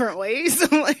different ways.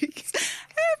 I'm like,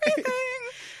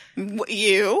 everything.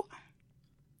 You?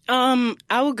 I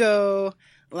will go,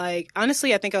 like,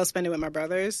 honestly, I think I'll spend it with my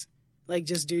brothers. Like,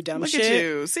 just do dumb shit. Look at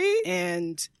you. See?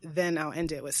 And then I'll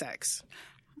end it with sex.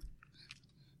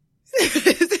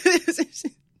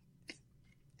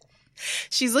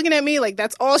 She's looking at me like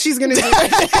that's all she's gonna do.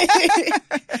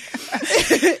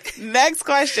 Next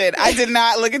question. I did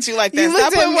not look at you like that.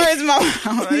 Stop putting words in my mouth.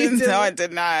 No, I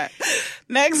did not.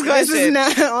 Next question.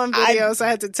 This is not on video, so I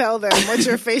had to tell them what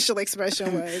your facial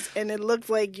expression was, and it looked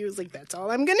like you was like, "That's all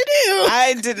I'm gonna do."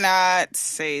 I did not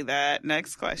say that.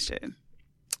 Next question.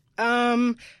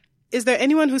 Is there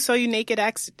anyone who saw you naked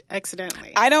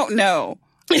accidentally? I don't know.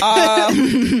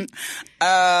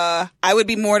 I would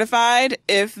be mortified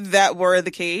if that were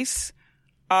the case.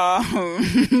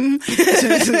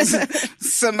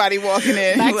 Somebody walking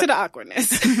in. Back to the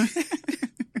awkwardness.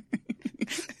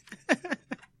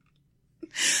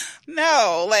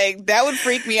 No, like that would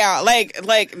freak me out.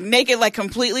 Like naked, like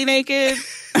completely naked.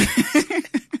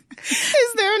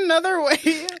 Is there another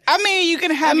way? I mean, you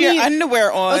can have your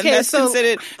underwear on. Okay, that's so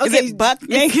considered. Is it buck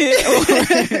naked?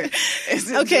 Or is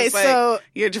it Okay, just like so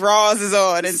your drawers is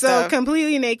on and so stuff.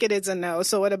 completely naked is a no.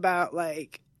 So what about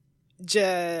like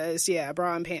just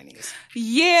bra and panties?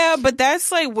 Yeah, but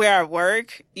that's like where I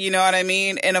work. You know what I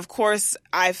mean? And of course,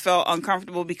 I felt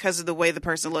uncomfortable because of the way the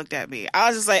person looked at me. I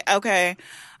was just like, okay.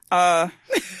 Let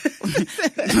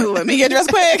me get dressed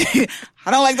quick.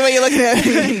 I don't like the way you're looking at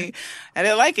me. I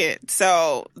didn't like it.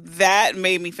 So that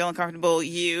made me feel uncomfortable.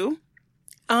 You?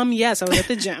 Yes, I was at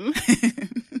the gym.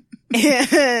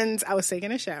 And I was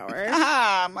taking a shower.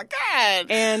 Oh my God.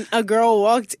 And a girl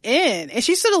walked in and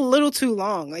she stood a little too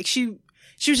long. Like she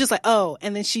was just like, oh,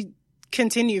 and then she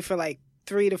continued for like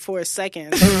 3 to 4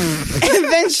 seconds. And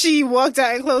then she walked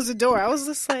out and closed the door. I was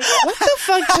just like, what the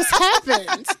fuck just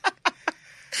happened?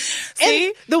 See?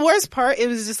 And the worst part, it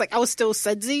was just like I was still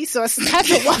sudsy, so I had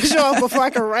to wash off before I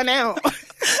could run out.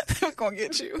 We're gonna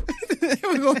get you.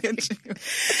 We're gonna get you.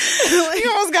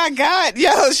 You almost got.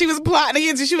 Yo, she was plotting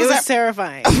against you. She was, it was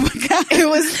terrifying. Oh my God. It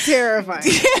was terrifying.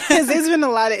 Because there's been a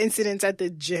lot of incidents at the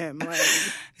gym. Like,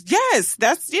 yes,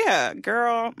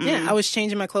 girl. Yeah, I was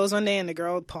changing my clothes one day and the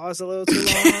girl paused a little too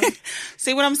long.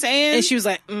 See what I'm saying? And she was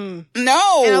like, No. And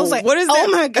I was like, what is that?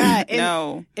 Oh my God. And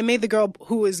no. it made the girl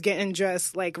who was getting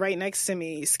dressed like right next to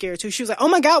me scared too. She was like, oh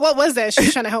my God, what was that? She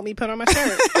was trying to help me put on my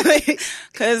shirt.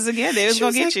 Because again, they was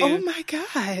going to get you. Oh my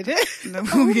God.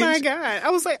 Oh my God.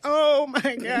 I was like, oh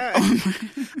my God.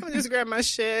 I'll just grab my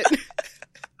shit.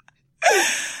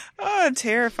 Oh,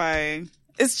 terrifying.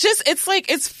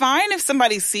 It's fine if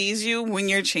somebody sees you when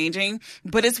you're changing,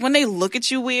 but it's when they look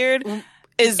at you weird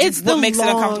is what makes it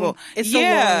uncomfortable. It's the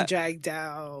long dragged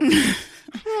out.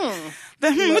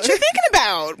 What you thinking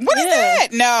about? What is that?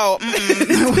 No.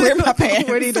 Where are my pants?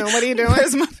 What are you doing?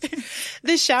 Where's my pants?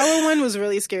 The shower one was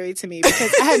really scary to me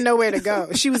because I had nowhere to go.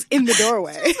 She was in the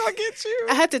doorway. She was gonna get you.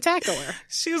 I had to tackle her.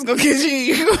 She was gonna get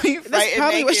you. That's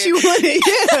probably what she wanted.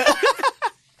 Yeah.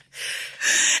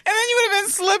 And then you would have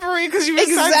been slippery because you were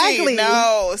exactly. Sudsy.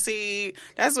 No, see,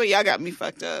 that's where y'all got me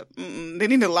fucked up. They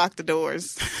need to lock the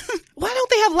doors. Why don't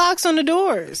they have locks on the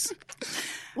doors?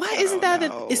 Why isn't that?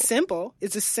 It's simple.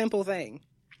 It's a simple thing.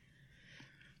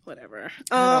 Whatever.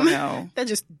 I don't know. That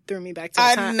just threw me back to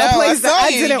a place that I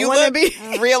didn't want to be.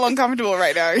 Real uncomfortable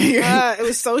right now. It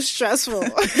was so stressful.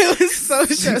 It was so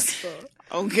stressful.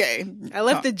 Okay. I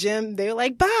left the gym. They were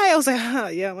like, bye. I was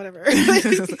like, yeah, whatever.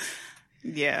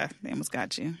 Yeah, they almost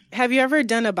got you. Have you ever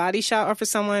done a body shout off for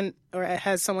someone, or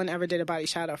has someone ever did a body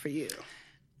shout out for you?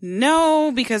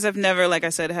 No, because I've never, like I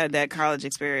said, had that college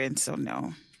experience, so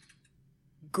no.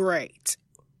 Great.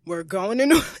 We're going to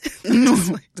New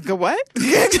Go what?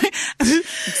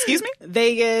 Excuse me?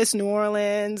 Vegas, New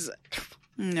Orleans.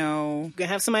 No. Gonna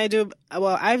have somebody do.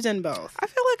 Well, I've done both. I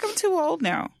feel like I'm too old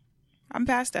now. I'm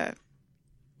past that.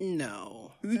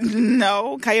 No.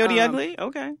 No? Coyote Ugly?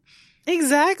 Okay.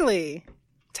 Exactly.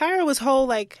 Tyra was whole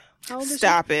like. How old is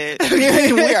Stop she?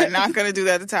 it. We are not going to do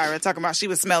that to Tyra. Talking about she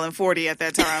was smelling 40 at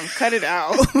that time. Cut it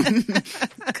out.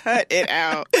 Cut it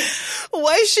out.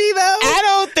 Was she though? I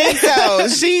don't think so.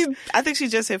 I think she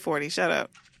just hit 40. Shut up.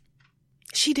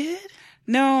 She did?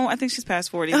 No, I think she's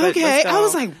past 40. Okay. But I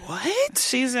was like, what?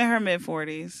 She's in her mid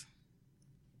 40s.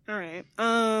 All right.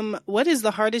 What is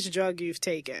the hardest drug you've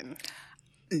taken?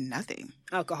 Nothing.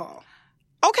 Alcohol.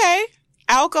 Okay.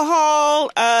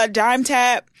 Alcohol, dime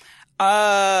tap,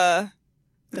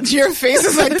 your face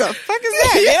is like, the fuck is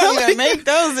that? They don't even make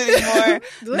those anymore.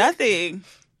 Nothing.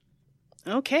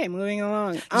 Okay, moving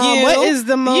along. What is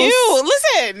the most...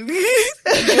 Listen.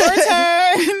 Your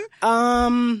turn.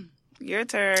 Your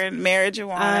turn.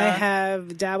 Marijuana. I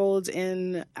have dabbled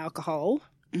in alcohol.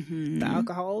 Mm-hmm. The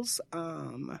alcohols.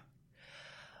 The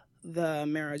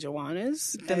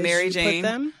marijuanas. The Mary Jane. Put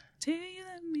them. Do you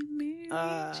let me Mary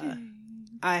Jane?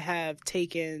 I have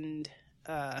taken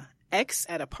X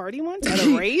at a party once, at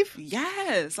a rave.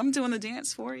 Yes, I'm doing the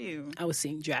dance for you. I was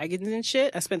seeing dragons and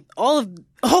shit. I spent all of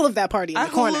that party in the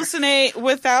corner. I hallucinate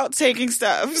without taking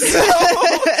stuff. So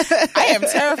I am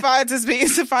terrified to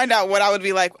find out what I would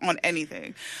be like on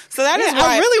anything. So that is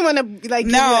why I really want to like.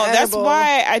 No, that's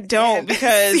why I don't,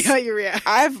 because see how you react.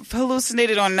 I've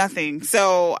hallucinated on nothing.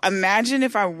 So imagine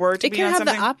if I were to be on something. It can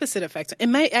have the opposite effect. It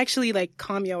might actually like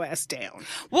calm your ass down.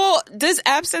 Well, does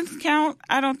absinthe count?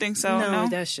 I don't think so. No,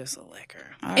 that's just a liquor.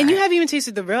 All and right. you haven't even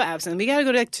tasted the real absinthe. We gotta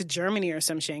go to Germany or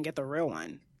some shit and get the real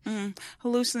one.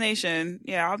 Hallucination.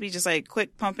 Yeah, I'll be just like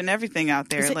quick pumping everything out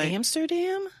there. Is it like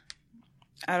Amsterdam?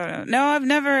 I don't know. No, I've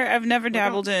never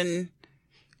dabbled in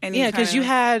any. Yeah, because you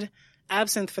had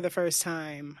absinthe for the first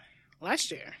time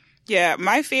last year. Yeah,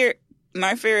 my fear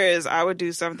is I would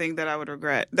do something that I would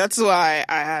regret. That's why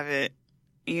I haven't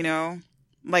you know?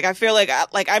 Like, I feel like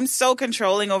I'm so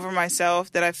controlling over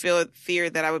myself that I fear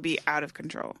that I would be out of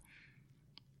control.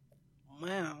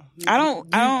 Wow. I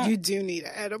don't. You do need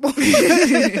an edible.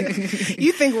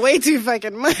 You think way too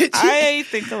fucking much. I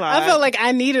think a lot. I felt like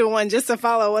I needed one just to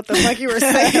follow what the fuck you were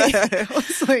saying. I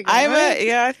was like,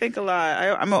 I think a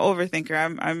lot. I'm an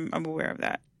overthinker. I'm aware of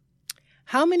that.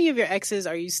 How many of your exes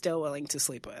are you still willing to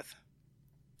sleep with?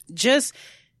 Just,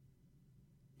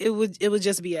 it would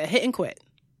just be a hit and quit.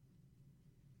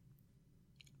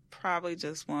 Probably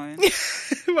just one.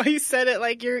 Well, you said it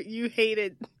like you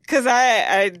hated. Because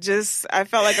I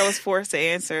felt like I was forced to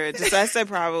answer it. Just I said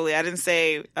probably. I didn't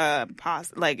say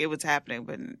like it was happening,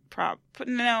 but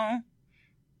no.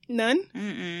 None?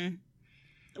 Mm-mm.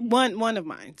 One of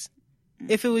mine.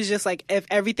 If it was just like, if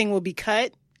everything will be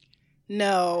cut,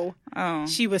 no. Oh.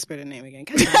 She whispered her name again.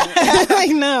 Like,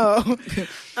 no.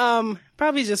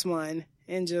 Probably just one.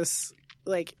 And just,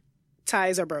 like,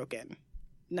 ties are broken.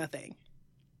 Nothing.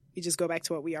 We just go back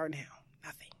to what we are now.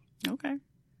 Nothing. Okay.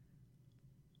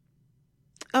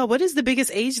 Oh, what is the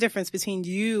biggest age difference between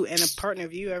you and a partner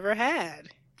you ever had?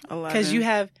 11. Because you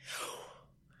have...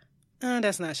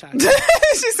 that's not shocking.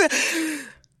 She said...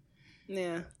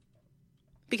 Yeah.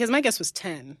 Because my guess was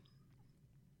 10.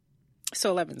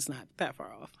 So 11's not that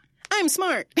far off. I'm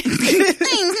smart. I'm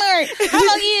smart. How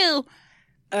about you?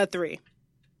 3.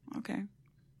 Okay.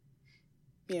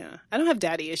 Yeah. I don't have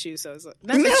daddy issues, so it's like,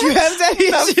 not that you have daddy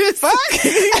issues. Fuck? As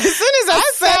soon as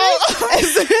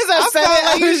I said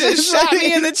it, you just shot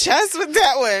me in the chest with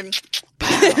that one.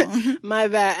 Wow. My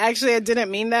bad. Actually, I didn't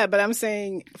mean that, but I'm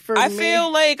saying I feel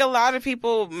like a lot of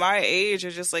people my age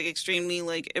are just like extremely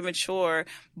like immature,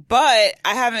 but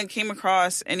I haven't came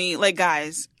across any like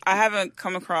guys. I haven't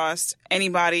come across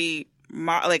anybody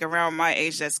like around my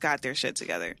age that's got their shit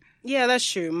together. Yeah, that's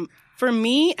true. For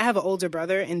me, I have an older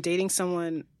brother, and dating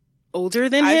someone older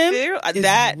than him is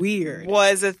that weird.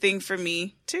 Was a thing for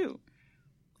me too.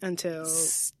 Until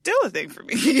still a thing for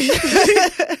me.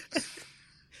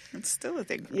 It's still a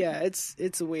thing for me. Yeah,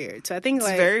 it's weird. So I think it's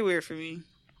like very weird for me.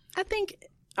 I think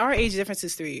our age difference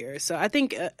is 3 years. So I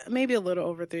think maybe a little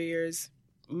over 3 years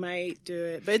might do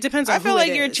it, but it depends on. I feel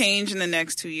like you're changed in the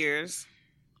next 2 years.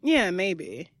 Yeah,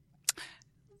 maybe.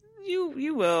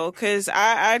 You will, because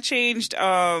I changed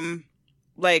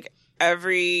like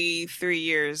every 3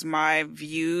 years. My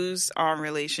views on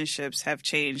relationships have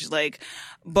changed. Like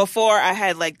before, I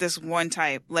had like this one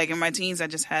type. Like in my teens, I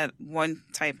just had one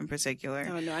type in particular.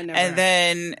 Oh no, I never. And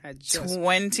then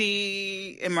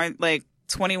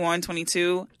 21,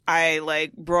 22, I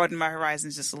like broadened my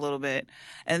horizons just a little bit,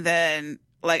 and then.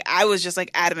 Like, I was just, like,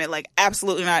 adamant, like,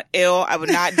 absolutely not ill. I would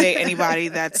not date anybody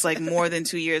that's, like, more than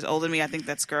 2 years older than me. I think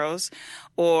that's gross.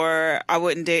 Or I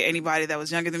wouldn't date anybody that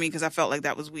was younger than me because I felt like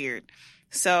that was weird.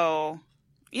 So,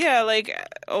 yeah, like,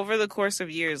 over the course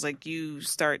of years, like, you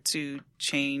start to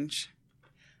change.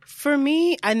 For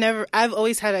me, I've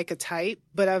always had, like, a type,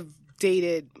 but I've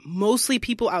dated mostly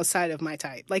people outside of my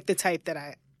type. Like, the type that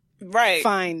I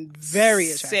find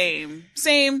very attractive.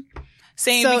 Same.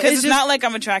 So because it's not like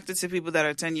I'm attracted to people that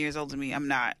are 10 years older than me. I'm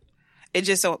not. It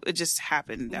just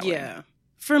happened that way. Yeah.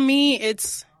 For me,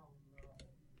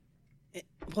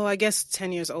 well, I guess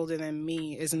 10 years older than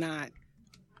me is not.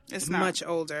 It's not much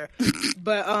older.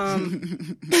 But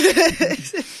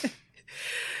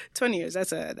 20 years,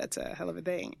 that's a hell of a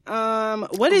thing.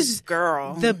 What is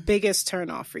the biggest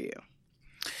turnoff for you?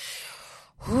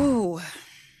 Ooh.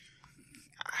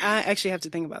 I actually have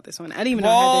to think about this one. I didn't even know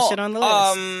I had this shit on the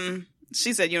list.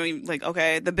 She said, like,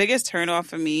 okay, the biggest turnoff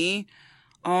for me,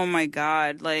 oh my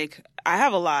God, like, I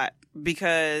have a lot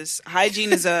because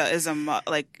hygiene is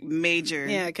like major.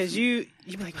 Yeah, because you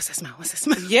be like, what's that smell? What's that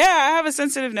smell? Yeah, I have a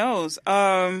sensitive nose.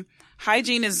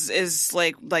 Hygiene is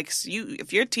like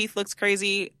if your teeth looks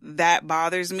crazy, that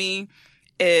bothers me.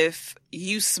 If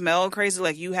you smell crazy,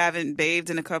 like you haven't bathed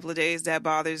in a couple of days, that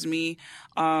bothers me.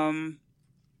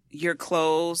 Your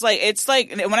clothes, like it's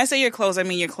like when I say your clothes, I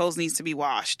mean your clothes needs to be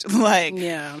washed. Like,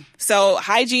 yeah. So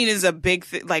hygiene is a big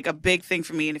thing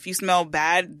for me. And if you smell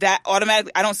bad, that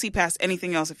automatically I don't see past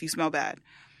anything else. If you smell bad,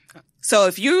 so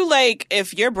if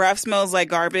your breath smells like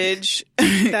garbage,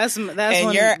 that's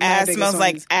and your ass smells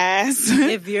like ass.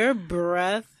 If your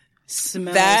breath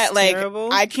smells terrible,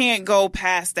 I can't go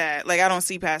past that. Like I don't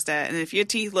see past that. And if your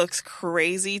teeth looks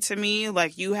crazy to me,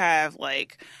 like you have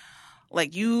like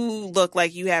you look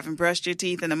like you haven't brushed your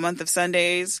teeth in a month of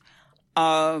Sundays.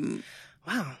 Wow,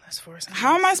 that's 4 Sundays.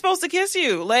 How am I supposed to kiss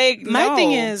you? Like, my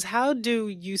thing is, how do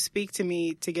you speak to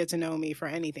me to get to know me for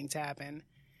anything to happen?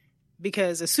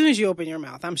 Because as soon as you open your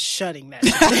mouth, I'm shutting that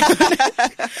shit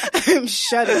down. I'm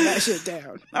shutting that shit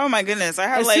down. Oh my goodness! I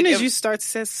have As like soon as you start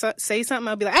to say something,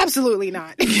 I'll be like, absolutely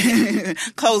not.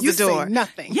 close You the door. say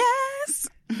nothing. Yes.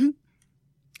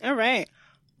 All right.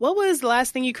 What was the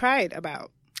last thing you cried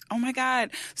about? Oh my God!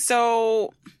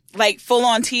 So like full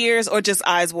on tears or just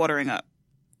eyes watering up?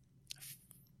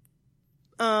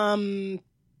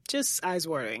 Just eyes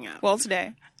watering up. Well,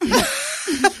 today.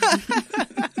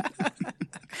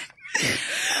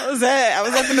 I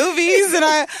was at the movies and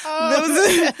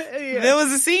there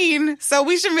was a scene. So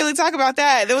we shouldn't really talk about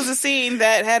that. There was a scene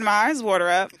that had my eyes water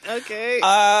up. Okay.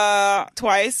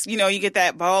 Twice. You know, you get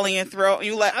that ball in your throat and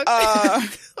you like,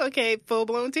 Okay, full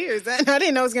blown tears. I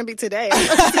didn't know it was gonna be today.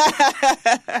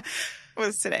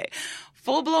 What's today?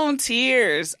 Full blown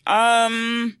tears.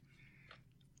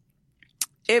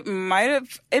 It might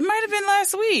have been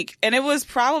last week, and it was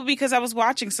probably because I was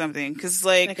watching something. Because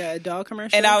like a dog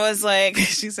commercial, and I was like,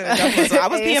 she said, a dog commercial. I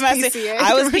was PMSing.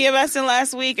 I was PMSing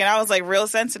last week, and I was like real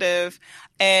sensitive.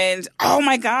 And oh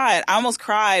my God, I almost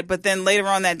cried. But then later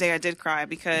on that day, I did cry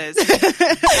because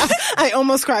I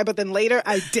almost cried. But then later,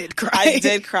 I did cry. I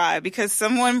did cry because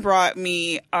someone brought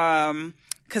me.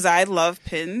 Because I love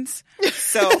pins.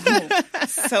 So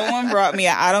someone brought me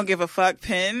a I don't give a fuck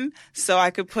pin so I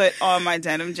could put on my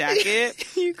denim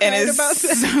jacket. You cried and about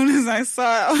that. As soon as I saw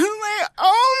it, I was like,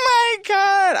 oh my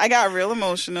God. I got real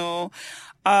emotional.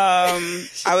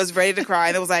 I was ready to cry.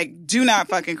 And it was like, do not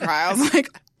fucking cry. I was like,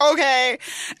 okay.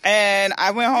 And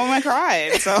I went home and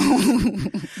cried. So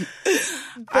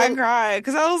I cried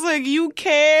because I was like, you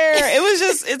care. It was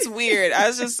just, it's weird. I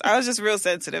was just real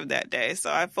sensitive that day.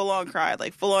 So I full on cried,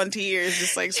 like full on tears,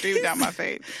 just like streamed down my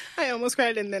face. I almost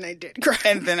cried and then I did cry.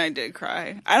 And then I did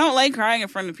cry. I don't like crying in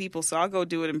front of people, so I'll go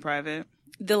do it in private.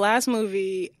 The last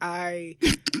movie I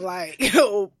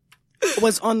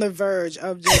was on the verge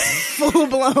of just full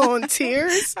blown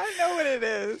tears. I know what it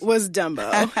is. Was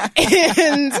Dumbo.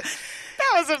 And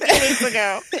that was a few weeks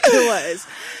ago. It was.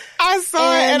 I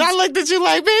saw it and I looked at you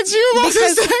like, bitch, you about to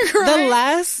start crying.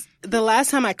 The last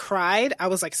time I cried, I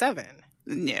was like 7.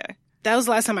 Yeah. That was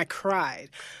the last time I cried.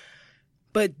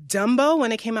 But Dumbo,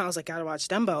 when it came out, I was like, gotta watch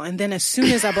Dumbo. And then as soon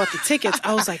as I bought the tickets,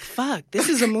 I was like, fuck, this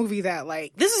is a movie that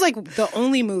this is like the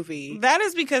only movie. That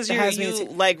is because you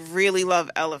like really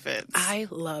love elephants. I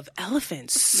love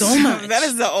elephants so much. That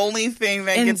is the only thing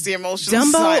that gets the emotional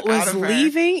Dumbo side was out of her.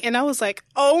 leaving and I was like,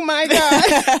 oh my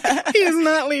God, he is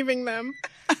not leaving them.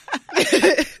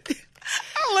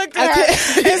 I looked at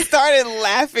her and started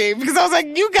laughing because I was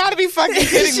like, you gotta be fucking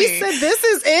kidding me. She said, this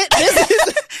is it.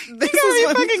 You gotta be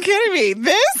fucking kidding me.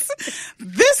 This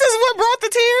is what brought the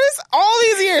tears? All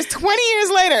these years, 20 years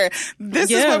later,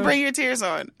 this is what bring your tears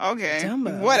on. Okay.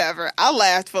 Dumbo. Whatever. I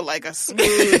laughed for like a smooth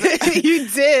You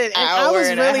did. And I was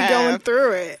really going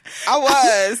through it. I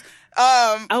was.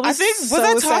 Sad.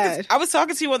 I was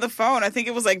talking to you on the phone. I think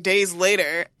it was like days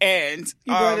later, and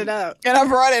you brought it up. And I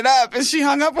brought it up, and she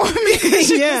hung up on me.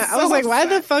 Yeah, I was like, why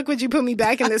the fuck would you put me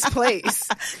back in this place?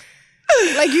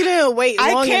 Like, you didn't wait long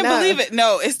enough. I can't believe it.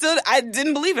 No, I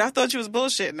didn't believe it. I thought you was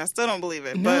bullshit, and I still don't believe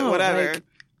it. But whatever. Like,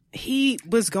 he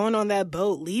was going on that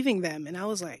boat, leaving them, and I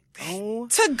was like, oh.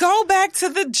 To go back to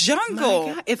the jungle.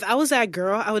 My God. If I was that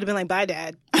girl, I would have been like, bye,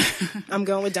 Dad. I'm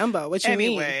going with Dumbo. What you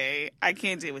mean? Anyway, I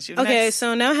can't deal with you. Okay, Next.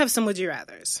 so now I have some would you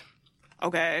rathers.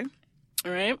 Okay.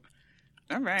 All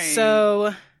right.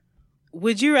 So,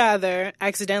 would you rather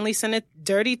accidentally send a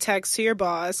dirty text to your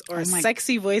boss or a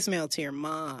sexy voicemail to your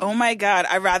mom? Oh my God.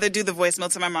 I'd rather do the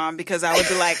voicemail to my mom because I would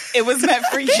be like, it was meant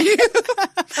for you.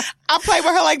 I'll play with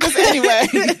her like this anyway.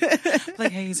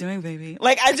 Like, how you doing, baby?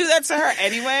 Like, I do that to her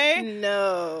anyway.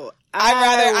 No.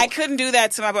 I couldn't do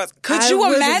that to my boss. Could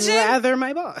you imagine? I would rather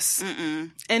my boss.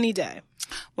 Any day.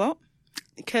 Well.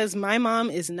 Because my mom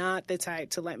is not the type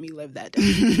to let me live that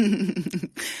day.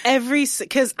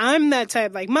 Because I'm that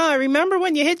type, like, Ma, remember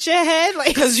when you hit your head? Like,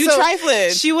 because you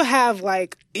trifling. She will have,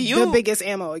 like, the biggest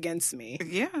ammo against me.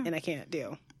 Yeah. And I can't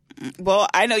deal. Well,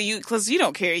 I know you, because you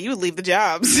don't care. You would leave the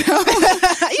job. So.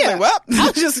 Yeah. Like, well,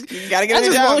 I'll just, gotta get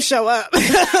a job. won't show up.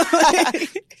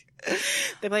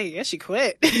 They're like, yeah, she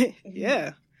quit.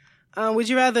 Yeah. Would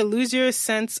you rather lose your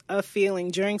sense of feeling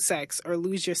during sex or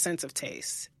lose your sense of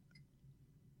taste?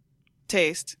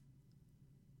 Taste.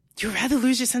 You'd rather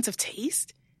lose your sense of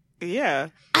taste? Yeah.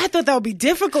 I thought that would be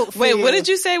difficult for you. Wait, what did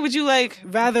you say? Would you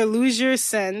rather lose your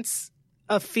sense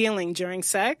of feeling during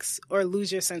sex or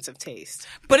lose your sense of taste?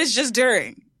 But it's just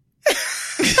during.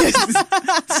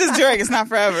 It's just during. It's not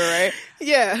forever, right?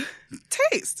 Yeah.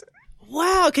 Taste.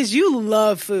 Wow, because you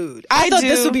love food. I thought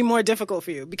this would be more difficult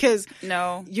for you because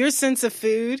your sense of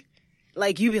food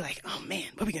like you'd be like, oh man,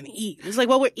 what are we gonna eat? It's like,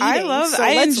 well, we're eating.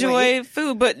 I enjoy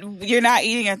food, but you're not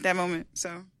eating at that moment. So,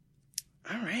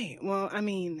 all right. Well, I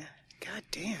mean,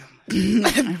 goddamn,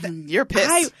 you're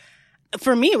pissed.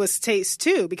 For me, it was taste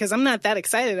too, because I'm not that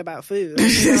excited about food.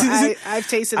 You know, I've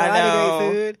tasted a lot of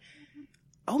great food.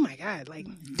 Oh my God, like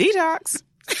detox.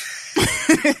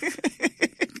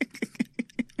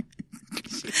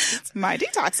 My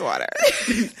detox water.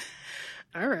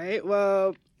 All right.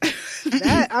 Well,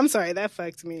 I'm sorry, that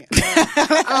fucked me.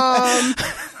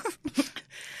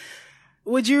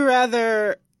 Would you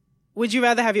rather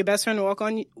have your best friend walk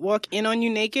in on you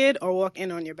naked or walk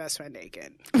in on your best friend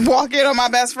naked? Walk in on my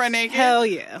best friend naked? Hell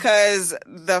yeah. Cause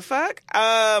the fuck?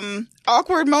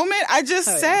 Awkward moment. I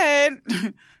just said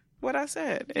what I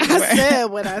said. Anyway. I said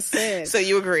what I said. So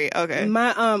you agree. Okay.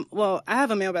 Well, I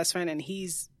have a male best friend and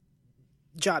he's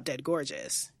drop dead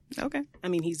gorgeous. Okay. I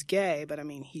mean, he's gay, but I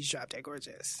mean, he's drop dead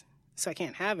gorgeous. So I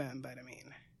can't have him, but I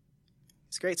mean,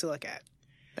 it's great to look at.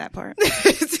 That part.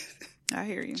 I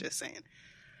hear you. Just saying.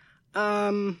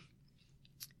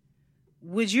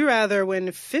 Would you rather win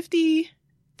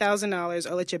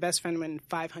 $50,000 or let your best friend win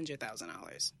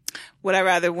 $500,000? Would I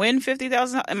rather win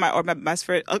 $50,000 or my best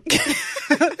friend? Okay.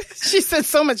 She said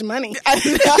so much money.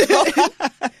 I know.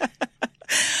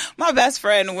 My best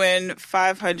friend win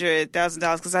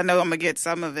 $500,000 because I know I'm gonna get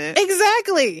some of it.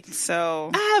 Exactly.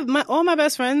 So I have all my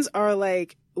best friends are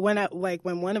like when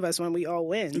one of us win, we all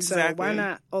win. Exactly. So why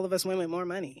not all of us win with more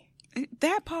money?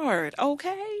 That part,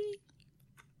 okay.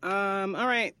 All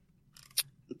right.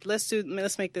 Let's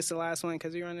make this the last one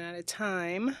because we're running out of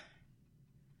time.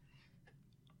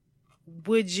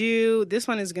 This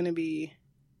one is gonna be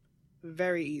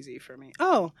very easy for me.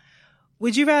 Oh.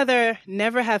 Would you rather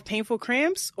never have painful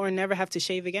cramps or never have to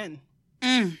shave again?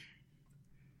 That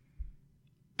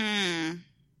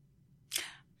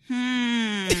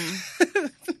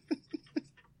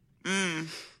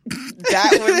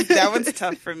one's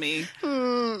tough for me.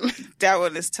 That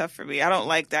one is tough for me. I don't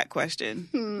like that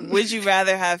question. Would you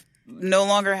rather no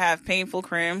longer have painful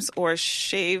cramps or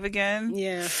shave again?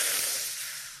 Yeah.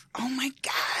 Oh my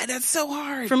God, that's so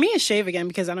hard. For me, it's shave again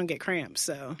because I don't get cramps,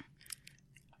 so...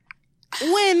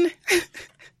 When?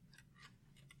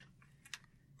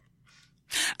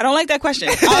 I don't like that question.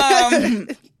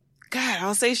 God,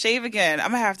 I'll say shave again.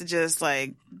 I'm gonna have to just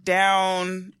like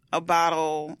down a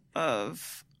bottle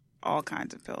of all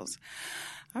kinds of pills.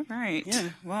 All right. Yeah.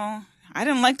 Well, I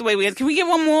didn't like the way we had. Can we get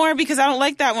one more? Because I don't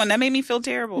like that one. That made me feel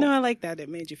terrible. No, I like that. It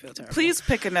made you feel terrible. Please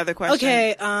pick another question.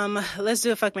 Okay. Let's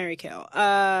do a fuck, marry, kill.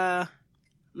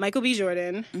 Michael B.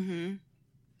 Jordan. Mm-hmm.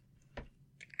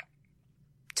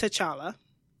 T'Challa.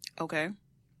 Okay.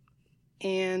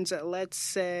 And let's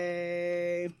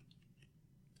say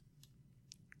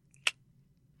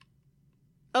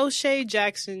O'Shea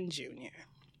Jackson Jr.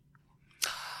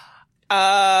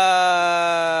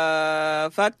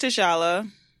 Fuck T'Challa,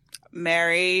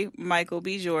 marry Michael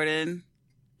B. Jordan,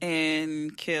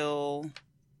 and kill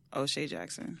O'Shea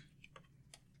Jackson.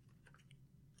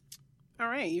 All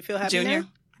right, you feel happy Junior? now?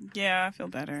 Yeah, I feel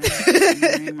better.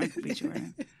 Michael B.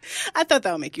 Jordan. I thought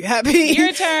that would make you happy.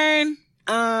 Your turn.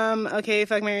 Okay,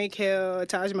 fuck, marry, kill,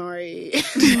 Taj Mowry,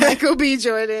 Michael B.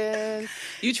 Jordan.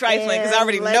 You trifling because I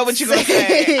already know what you're gonna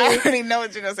say. I already know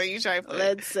what you're gonna say. You trifling.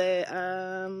 Let's say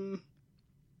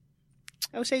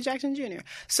O'Shea Jackson Jr.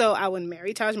 So I would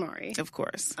marry Taj Mowry. Of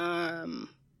course. Who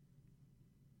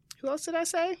else did I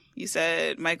say? You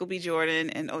said Michael B. Jordan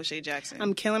and O'Shea Jackson.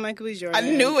 I'm killing Michael B. Jordan. I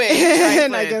knew it.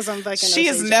 And I guess I'm fucking She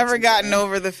has never gotten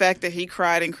over the fact that he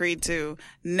cried in Creed 2.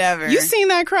 Never. You seen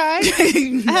that cry?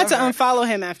 I had to unfollow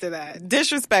him after that.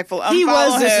 Disrespectful. He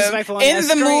was disrespectful on in that the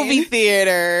screen. movie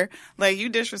theater. Like, you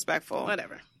disrespectful.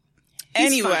 Whatever.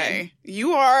 Anyway,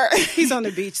 you are. He's on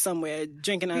the beach somewhere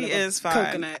drinking out of a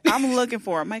coconut. I'm looking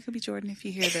for Michael B. Jordan if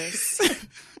you hear this.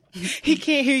 He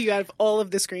can't hear you out of all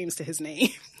of the screams to his name.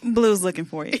 Blue's looking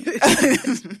for you.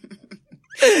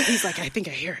 He's like, I think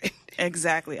I hear it.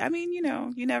 Exactly. I mean, you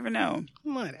never know.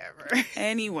 Whatever.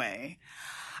 Anyway,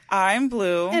 I'm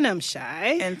Blue. And I'm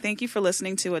Shy. And thank you for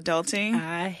listening to Adulting.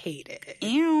 I hate it.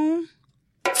 Ew.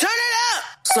 Turn it up!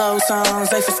 Slow songs,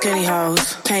 they for skinny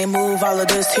hoes. Can't move all of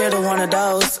this, here to one of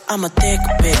those. I'm a thick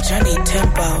bitch, I need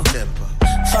tempo.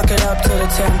 Fuck it up to the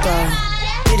tempo.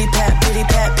 Pity pat, pity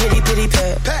pat, pity pity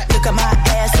pat. Look at my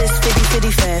ass, it's fitty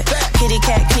fitty fat. Kitty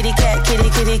cat, kitty cat, kitty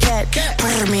kitty cat.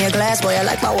 Pour me a glass, boy, I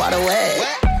like my water wet.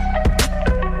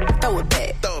 Throw it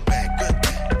back, good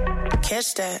back.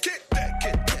 Catch that.